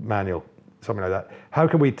the manual, something like that. How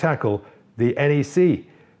can we tackle the NEC?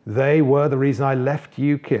 They were the reason I left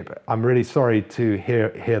UKIP. I'm really sorry to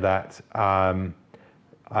hear that.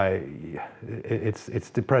 It's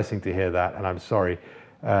depressing to hear that, and I'm sorry.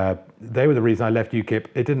 They were the reason I left UKIP.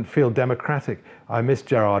 It didn't feel democratic. I miss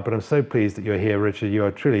Gerard, but I'm so pleased that you're here, Richard. You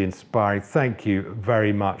are truly inspiring. Thank you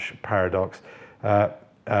very much, Paradox.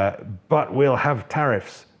 But we'll have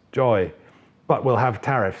tariffs. Joy. But we'll have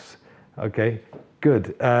tariffs. Okay,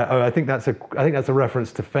 good. I think that's a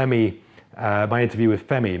reference to Femi, my interview with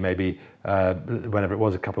Femi, maybe whenever it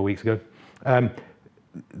was, a couple of weeks ago.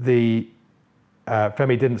 Femi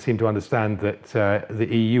didn't seem to understand that the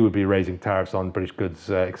EU would be raising tariffs on British goods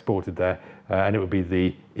exported there, and it would be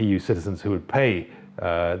the EU citizens who would pay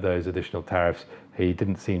those additional tariffs. He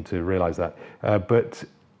didn't seem to realise that. But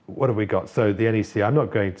what have we got? So the NEC, I'm not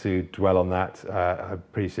going to dwell on that. I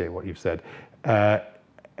appreciate what you've said.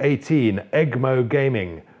 18, Egmo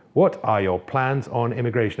Gaming. What are your plans on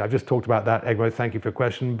immigration? I've just talked about that, Egmo. Thank you for your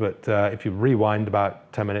question, but if you rewind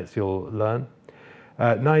about 10 minutes, you'll learn.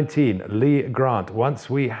 19, Lee Grant. Once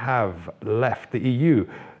we have left the EU,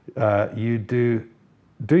 do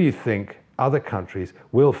you think other countries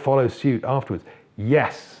will follow suit afterwards?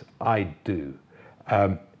 Yes, I do.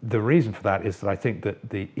 The reason for that is that I think that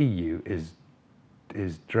the EU is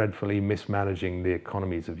dreadfully mismanaging the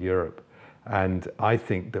economies of Europe. And I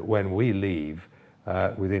think that when we leave,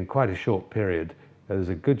 within quite a short period, there's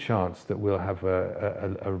a good chance that we'll have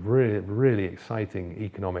a really, really exciting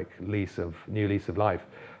economic new lease of life.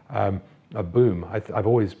 A boom. I've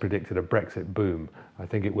always predicted a Brexit boom. I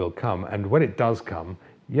think it will come. And when it does come,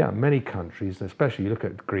 yeah, many countries, especially you look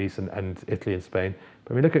at Greece and Italy and Spain,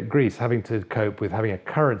 but we look at Greece having to cope with having a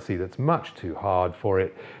currency that's much too hard for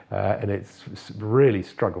it, and it really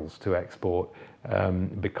struggles to export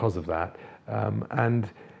because of that. And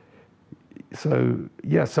so,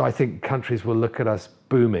 yeah, so I think countries will look at us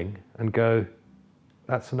booming and go,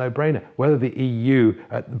 that's a no-brainer. Whether the EU,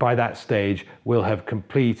 by that stage, will have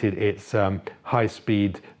completed its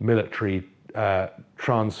high-speed military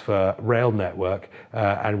transfer rail network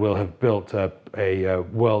and will have built a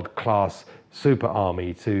world-class super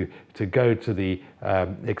army to go to the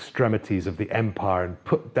extremities of the empire and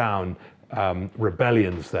put down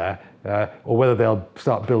rebellions there, or whether they'll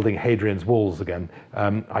start building Hadrian's walls again,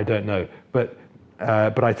 I don't know. But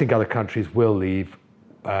I think other countries will leave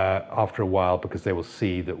after a while because they will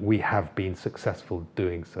see that we have been successful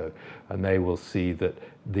doing so, and they will see that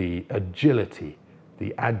the agility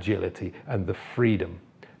and the freedom,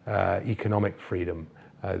 economic freedom,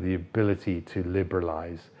 the ability to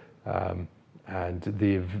liberalize, and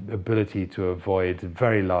the ability to avoid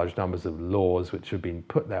very large numbers of laws which have been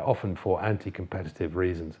put there often for anti-competitive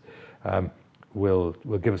reasons, will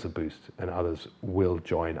give us a boost, and others will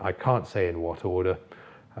join. I can't say in what order.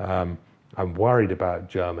 I'm worried about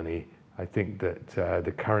Germany. I think that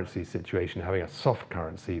the currency situation, having a soft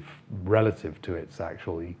currency relative to its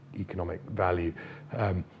actual economic value,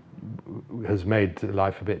 has made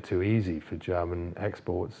life a bit too easy for German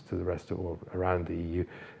exports to the rest of, or around the EU,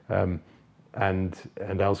 and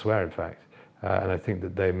elsewhere, in fact. And I think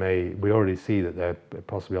that we already see that they're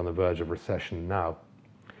possibly on the verge of recession now.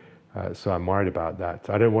 So I'm worried about that.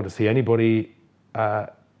 I don't want to see anybody, I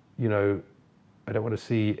don't want to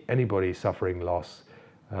see anybody suffering loss.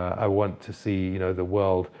 I want to see, the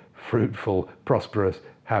world fruitful, prosperous,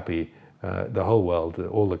 happy, the whole world,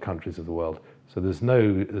 all the countries of the world. So there's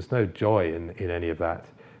no joy in any of that,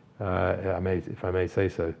 if I may say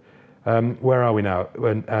so. Where are we now?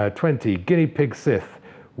 20, Guinea Pig Sith.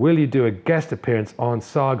 Will you do a guest appearance on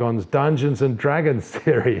Sargon's Dungeons and Dragons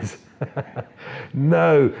series?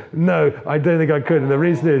 No, I don't think I could. And the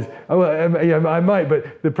reason is, I might,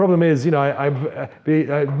 but the problem is,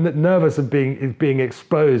 I'm nervous of being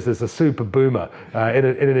exposed as a super boomer in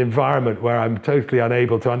an environment where I'm totally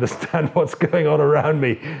unable to understand what's going on around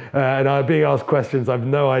me, and I'm being asked questions. I've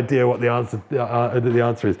no idea what the answer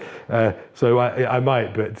is. So I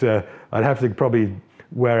might, but I'd have to probably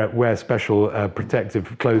wear special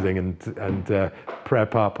protective clothing and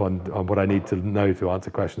prep up on what I need to know to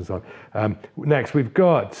answer questions on. Next, we've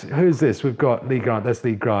got, who's this? We've got Lee Grant, that's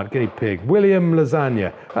Lee Grant, Guinea Pig. William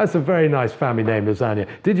Lasagna, that's a very nice family name, Lasagna.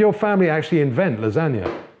 Did your family actually invent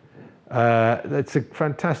lasagna? That's a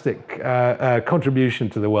fantastic contribution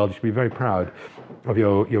to the world. You should be very proud of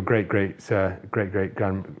your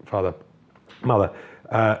great-great-grandfather, mother,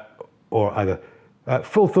 or either.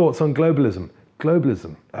 Full thoughts on globalism.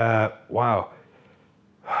 Globalism, wow.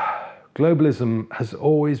 Globalism has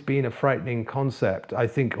always been a frightening concept. I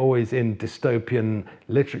think always in dystopian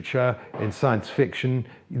literature, in science fiction,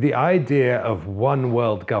 the idea of one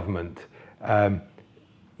world government,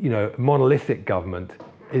 monolithic government,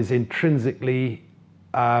 is intrinsically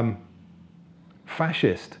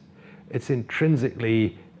fascist. It's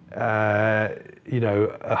intrinsically, a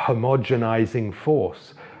homogenizing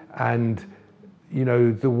force. And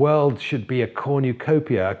the world should be a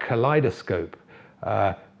cornucopia, a kaleidoscope.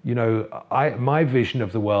 My vision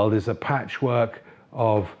of the world is a patchwork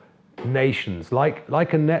of nations, like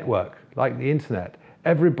a network, like the internet.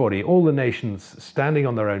 Everybody, all the nations standing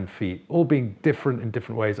on their own feet, all being different in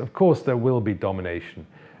different ways. Of course, there will be domination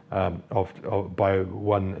by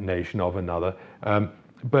one nation of another.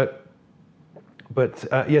 But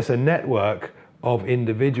yes, a network of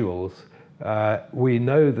individuals. We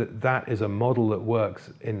know that is a model that works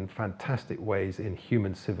in fantastic ways in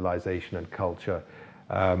human civilization and culture.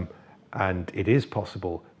 And it is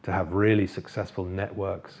possible to have really successful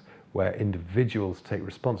networks where individuals take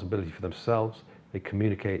responsibility for themselves, they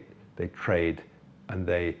communicate, they trade, and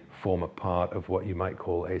they form a part of what you might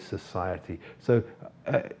call a society. So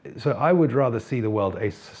I would rather see the world a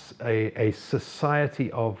society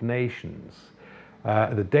of nations.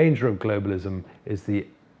 The danger of globalism is the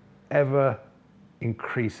ever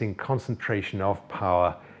increasing concentration of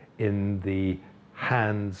power in the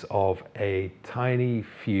hands of a tiny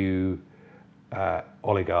few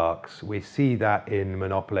oligarchs. We see that in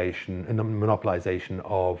monopolization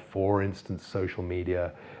of, for instance, social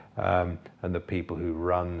media, and the people who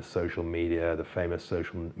run social media, the famous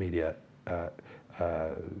social media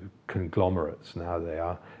conglomerates. Now they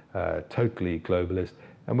are totally globalist.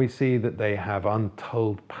 And we see that they have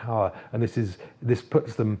untold power, and this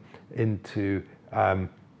puts them into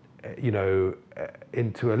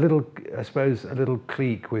into a little, I suppose, a little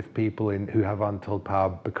clique with people who have untold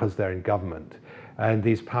power because they're in government. And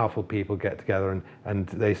these powerful people get together and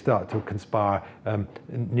they start to conspire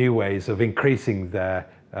new ways of increasing their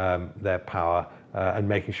power and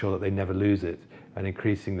making sure that they never lose it, and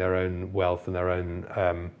increasing their own wealth and their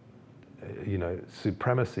own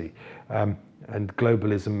supremacy. And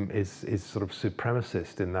globalism is sort of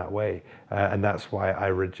supremacist in that way, and that's why I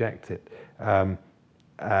reject it.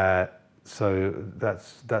 So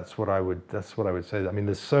that's what I would say. I mean,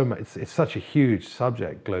 there's so much. It's such a huge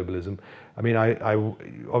subject, globalism. I mean, I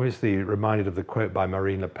obviously reminded of the quote by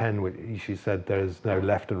Marine Le Pen, where she said, "There is no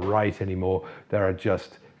left and right anymore. There are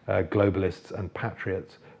just globalists and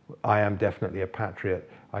patriots." I am definitely a patriot.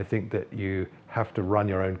 I think that you have to run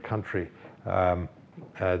your own country.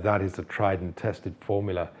 That is a tried and tested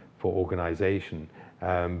formula for organization.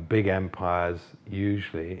 Big empires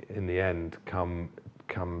usually, in the end, come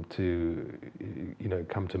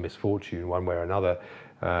to misfortune one way or another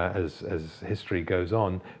as history goes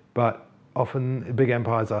on. But often big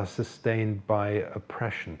empires are sustained by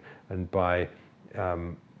oppression and by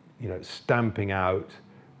stamping out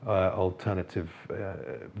alternative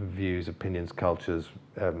views, opinions, cultures,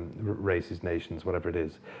 races, nations, whatever it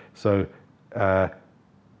is. So.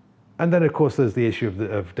 And then, of course, there's the issue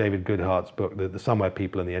of David Goodhart's book, the Somewhere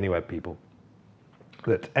People and the Anywhere People.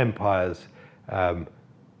 that empires,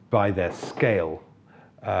 by their scale,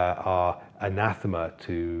 are anathema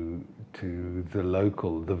to the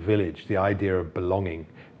local, the village, the idea of belonging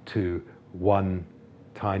to one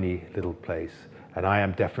tiny little place. And I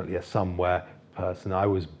am definitely a somewhere person. I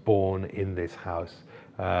was born in this house.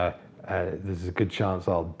 There's a good chance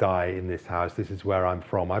I'll die in this house. This is where I'm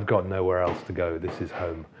from. I've got nowhere else to go. This is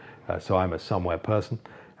home. So I'm a somewhere person.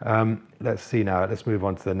 Let's see now. Let's move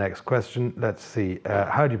on to the next question. Let's see.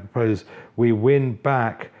 How do you propose we win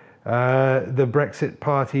back the Brexit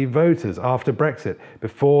Party voters after Brexit,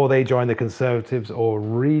 before they join the Conservatives or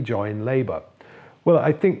rejoin Labour? Well,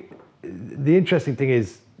 I think the interesting thing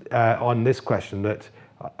is on this question that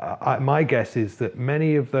my guess is that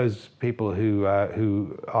many of those people who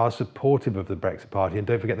are supportive of the Brexit Party, and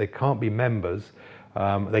don't forget they can't be members,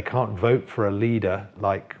 they can't vote for a leader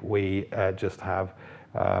like we just have,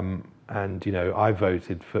 and you know, I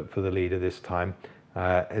voted for the leader this time.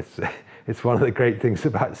 It's one of the great things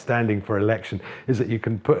about standing for election is that you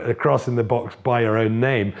can put a cross in the box by your own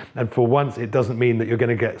name, and for once it doesn't mean that you're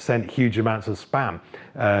going to get sent huge amounts of spam.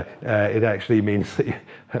 It actually means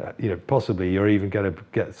that you know, possibly you're even going to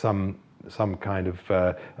get some kind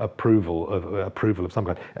of approval of some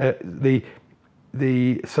kind.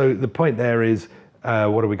 So the point there is,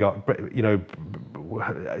 what do we got? You know,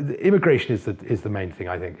 immigration is the main thing,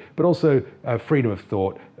 I think, but also freedom of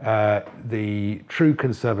thought, the true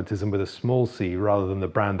conservatism with a small c, rather than the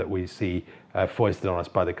brand that we see foisted on us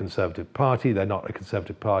by the Conservative Party. They're not a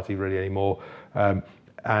Conservative Party really anymore,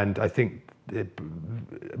 and I think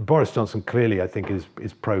Boris Johnson clearly, I think,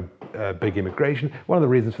 is pro big immigration. One of the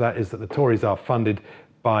reasons for that is that the Tories are funded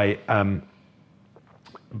by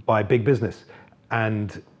big business,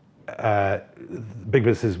 and big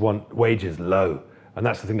businesses want wages low, and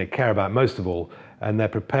that's the thing they care about most of all, and they're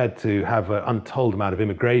prepared to have an untold amount of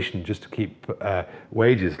immigration just to keep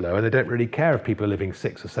wages low, and they don't really care if people are living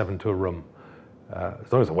 6 or 7 to a room.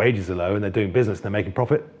 As long as the wages are low and they're doing business and they're making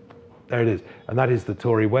profit, there it is. And that is the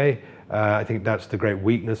Tory way. I think that's the great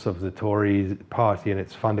weakness of the Tory party and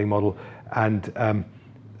its funding model, and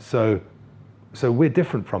so we're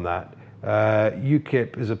different from that.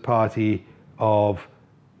 UKIP is a party of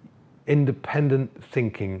independent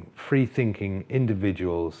thinking, free thinking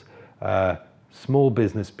individuals, small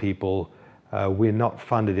business people. We're not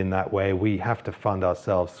funded in that way. We have to fund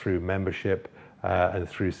ourselves through membership and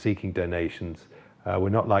through seeking donations. We're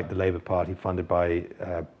not like the Labour Party, funded by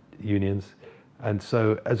unions. And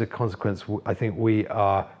so as a consequence, I think we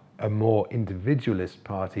are a more individualist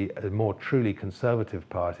party, a more truly conservative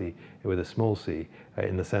party with a small c,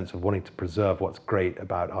 in the sense of wanting to preserve what's great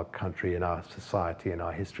about our country and our society and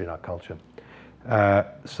our history and our culture.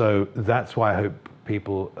 So that's why I hope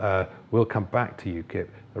people will come back to UKIP,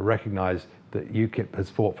 recognize that UKIP has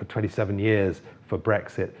fought for 27 years for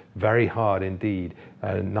Brexit, very hard indeed.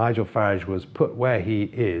 Nigel Farage was put where he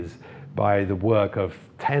is by the work of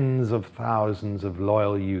tens of thousands of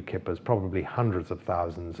loyal UKIPers, probably hundreds of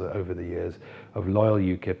thousands over the years of loyal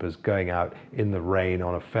UKIPers going out in the rain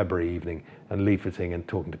on a February evening and leafleting and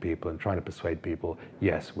talking to people and trying to persuade people,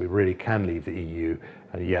 yes, we really can leave the EU,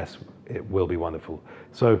 and yes, it will be wonderful.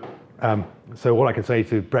 So what I can say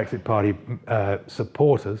to Brexit Party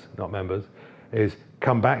supporters, not members, is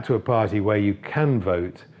come back to a party where you can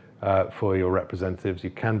vote for your representatives, you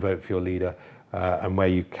can vote for your leader, and where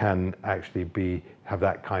you can actually have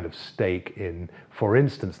that kind of stake in, for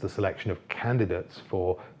instance, the selection of candidates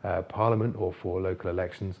for Parliament or for local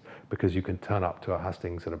elections, because you can turn up to a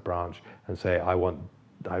hustings at a branch and say, I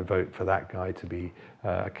vote for that guy to be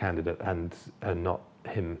a candidate and not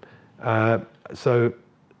him. So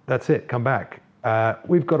that's it, come back.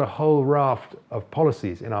 We've got a whole raft of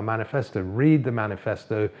policies in our manifesto. Read the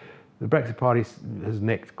manifesto. The Brexit Party has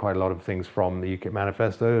nicked quite a lot of things from the UKIP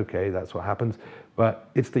manifesto. Okay, that's what happens. But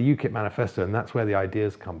it's the UKIP manifesto, and that's where the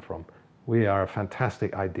ideas come from. We are a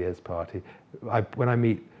fantastic ideas party. When I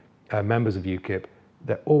meet members of UKIP,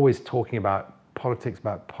 they're always talking about politics,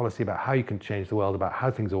 about policy, about how you can change the world, about how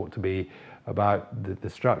things ought to be, about the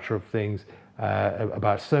structure of things,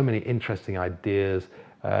 about so many interesting ideas.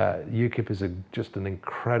 UKIP is just an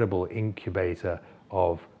incredible incubator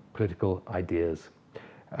of political ideas.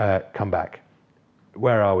 Come back.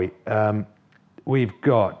 Where are we? We've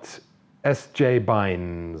got S.J.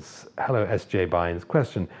 Bynes. Hello, S.J. Bynes.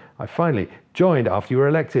 Question. I finally joined after you were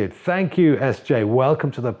elected. Thank you, S.J.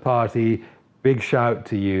 Welcome to the party. Big shout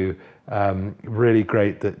to you. Really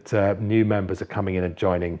great that new members are coming in and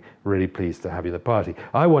joining. Really pleased to have you in the party.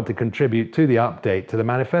 I want to contribute to the update to the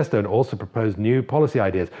manifesto and also propose new policy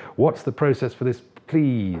ideas. What's the process for this,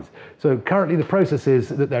 please? So currently the process is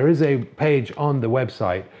that there is a page on the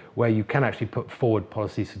website where you can actually put forward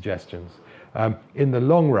policy suggestions. In the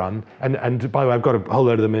long run, and by the way, I've got a whole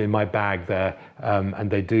load of them in my bag there, and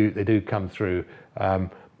they do come through, and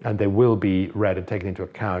they will be read and taken into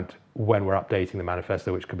account when we're updating the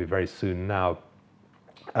manifesto, which could be very soon now.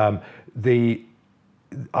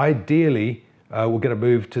 Ideally, we're going to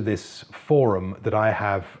move to this forum that I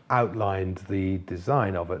have outlined the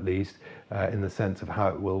design of, at least, in the sense of how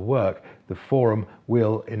it will work. The forum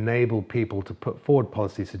will enable people to put forward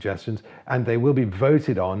policy suggestions, and they will be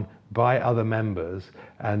voted on by other members.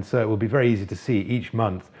 And so it will be very easy to see each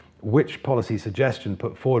month which policy suggestion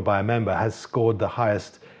put forward by a member has scored the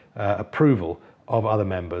highest approval of other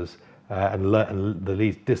members and the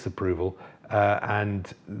least disapproval.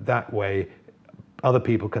 And that way, other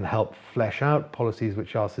people can help flesh out policies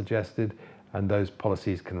which are suggested, and those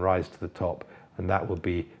policies can rise to the top, and that will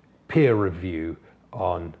be peer review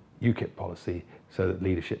on UKIP policy, so that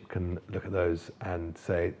leadership can look at those and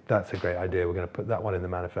say, that's a great idea, we're going to put that one in the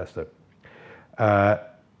manifesto.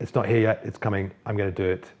 It's not here yet, it's coming, I'm going to do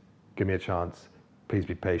it, give me a chance, please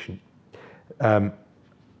be patient.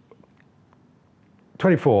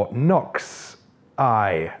 24, Noxy.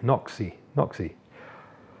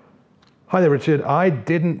 Hi there, Richard. I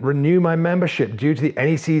didn't renew my membership due to the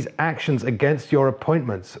NEC's actions against your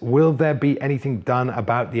appointments. Will there be anything done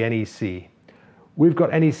about the NEC? We've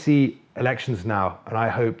got NEC elections now, and I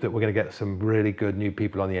hope that we're going to get some really good new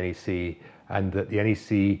people on the NEC, and that the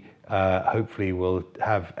NEC hopefully will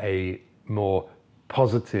have a more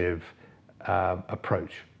positive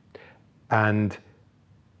approach. And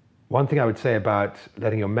one thing I would say about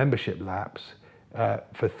letting your membership lapse,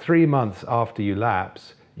 for 3 months after you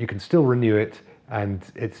lapse, you can still renew it, and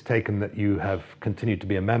it's taken that you have continued to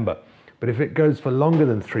be a member. But if it goes for longer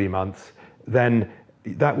than 3 months, then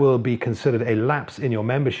that will be considered a lapse in your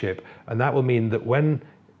membership, and that will mean that when,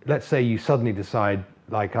 let's say you suddenly decide,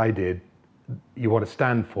 like I did, you want to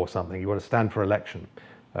stand for something, you want to stand for election,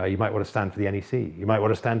 you might want to stand for the NEC, you might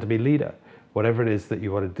want to stand to be leader, whatever it is that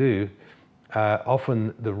you want to do,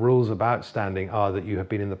 often the rules about standing are that you have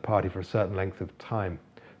been in the party for a certain length of time.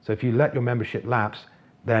 So if you let your membership lapse,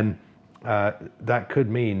 then that could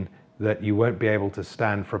mean that you won't be able to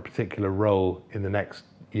stand for a particular role in the next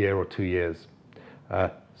year or 2 years.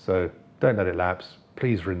 So don't let it lapse,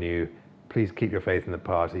 please renew, please keep your faith in the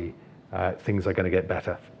party, things are going to get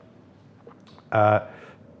better.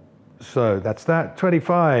 So that's that.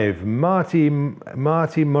 25, Marty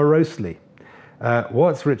Morosely.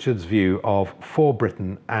 What's Richard's view of For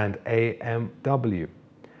Britain and AMW?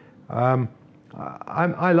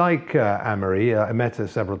 I like Anne-Marie. I met her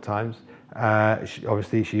several times.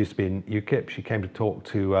 Obviously, she used to be in UKIP. She came to talk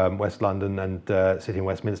to West London and City and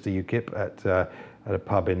Westminster UKIP at a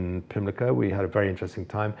pub in Pimlico. We had a very interesting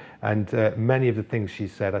time. And many of the things she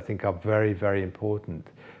said, I think, are very, very important.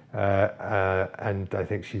 And I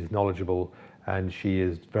think she's knowledgeable, and she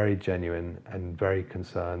is very genuine and very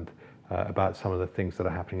concerned about some of the things that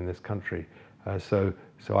are happening in this country. So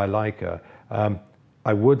I like her.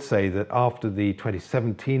 I would say that after the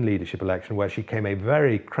 2017 leadership election, where she came a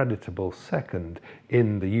very creditable second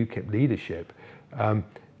in the UKIP leadership,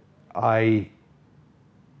 I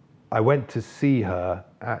went to see her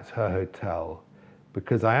at her hotel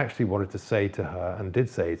because I actually wanted to say to her, and did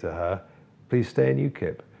say to her, please stay in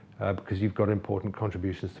UKIP because you've got important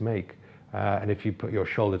contributions to make. And if you put your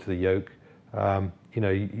shoulder to the yoke,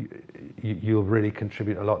 you'll really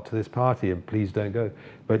contribute a lot to this party, and please don't go.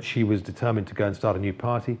 But she was determined to go and start a new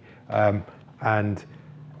party. And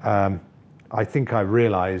I think I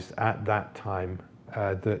realized at that time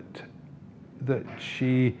that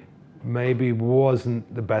she maybe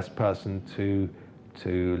wasn't the best person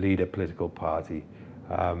to lead a political party.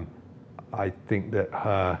 I think that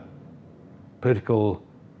her political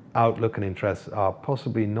outlook and interests are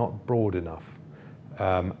possibly not broad enough.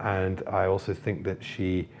 And I also think that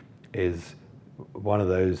she is one of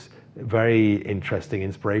those very interesting,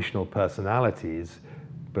 inspirational personalities,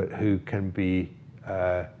 but who can be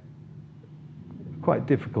quite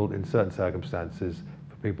difficult in certain circumstances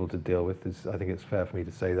for people to deal with. I think it's fair for me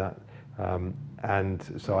to say that. And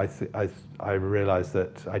so I realized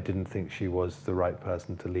that I didn't think she was the right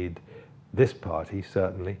person to lead this party,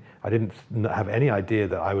 certainly. I didn't have any idea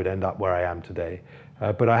that I would end up where I am today.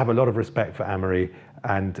 But I have a lot of respect for Anne-Marie,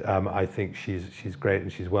 and I think she's great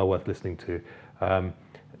and she's well worth listening to.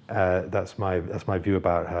 That's my view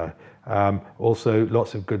about her. Also,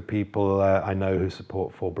 lots of good people I know who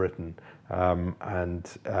support For Britain, and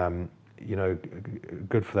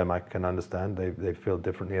good for them. I can understand they feel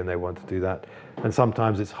differently and they want to do that. And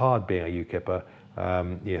sometimes it's hard being a UKIPper.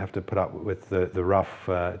 You have to put up with the rough,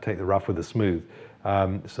 take the rough with the smooth.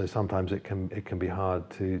 So sometimes it can be hard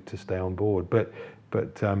to stay on board.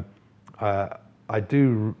 But I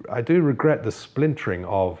do regret the splintering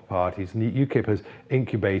of parties. And UKIP has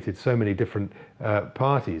incubated so many different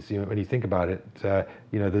parties. When you think about it,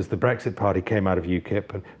 there's the Brexit Party came out of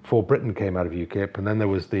UKIP, and For Britain came out of UKIP, and then there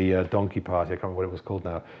was the Donkey Party. I can't remember what it was called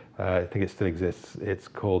now. I think it still exists. It's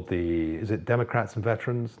called is it Democrats and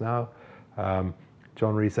Veterans now?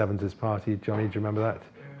 John Rhys Evans's party. Johnny, do you remember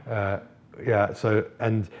that? Yeah. So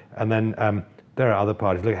and then there are other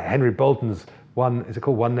parties. Look, Henry Bolton's one. Is it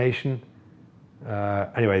called One Nation?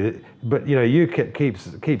 Anyway, but UKIP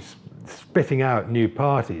keeps spitting out new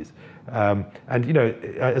parties, and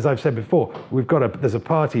as I've said before, there's a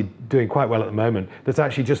party doing quite well at the moment that's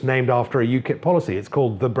actually just named after a UKIP policy. It's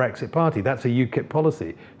called the Brexit Party. That's a UKIP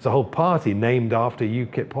policy. It's a whole party named after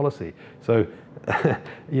UKIP policy. So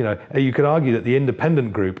you could argue that the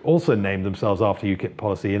independent group also named themselves after UKIP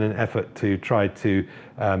policy in an effort to try to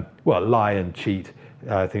lie and cheat.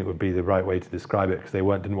 I think would be the right way to describe it, because they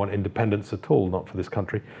didn't want independence at all, not for this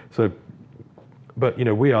country. So, but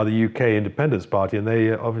we are the UK Independence Party, and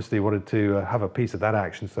they obviously wanted to have a piece of that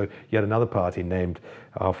action. So yet another party named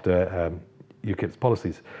after UKIP's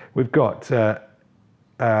policies. We've got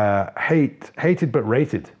hated but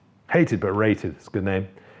rated. Hated but rated. It's a good name.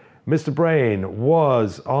 Mr. Braine,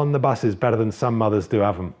 was on the buses better than some mothers do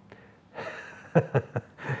have them?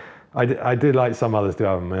 I do like some mothers do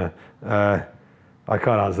have them. Yeah. I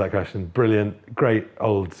can't answer that question. Brilliant, great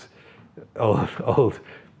old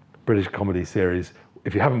British comedy series.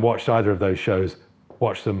 If you haven't watched either of those shows,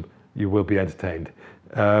 watch them. You will be entertained.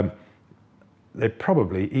 They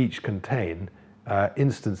probably each contain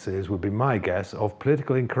instances, would be my guess, of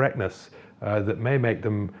political incorrectness that may make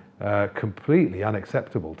them completely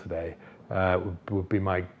unacceptable today. Would be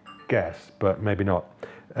my guess, but maybe not.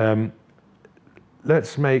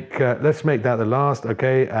 Let's make that the last.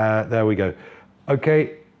 Okay, there we go.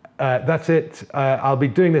 Okay, that's it. I'll be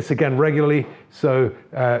doing this again regularly, so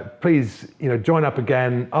please, join up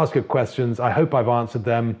again, ask your questions. I hope I've answered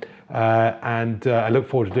them, and I look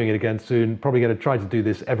forward to doing it again soon. Probably going to try to do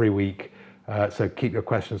this every week, so keep your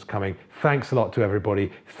questions coming. Thanks a lot to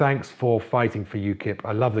everybody. Thanks for fighting for UKIP.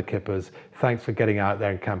 I love the Kippers. Thanks for getting out there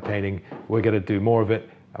and campaigning. We're going to do more of it,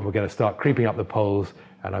 and we're going to start creeping up the polls,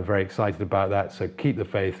 and I'm very excited about that. So keep the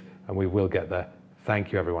faith, and we will get there.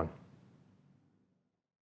 Thank you, everyone.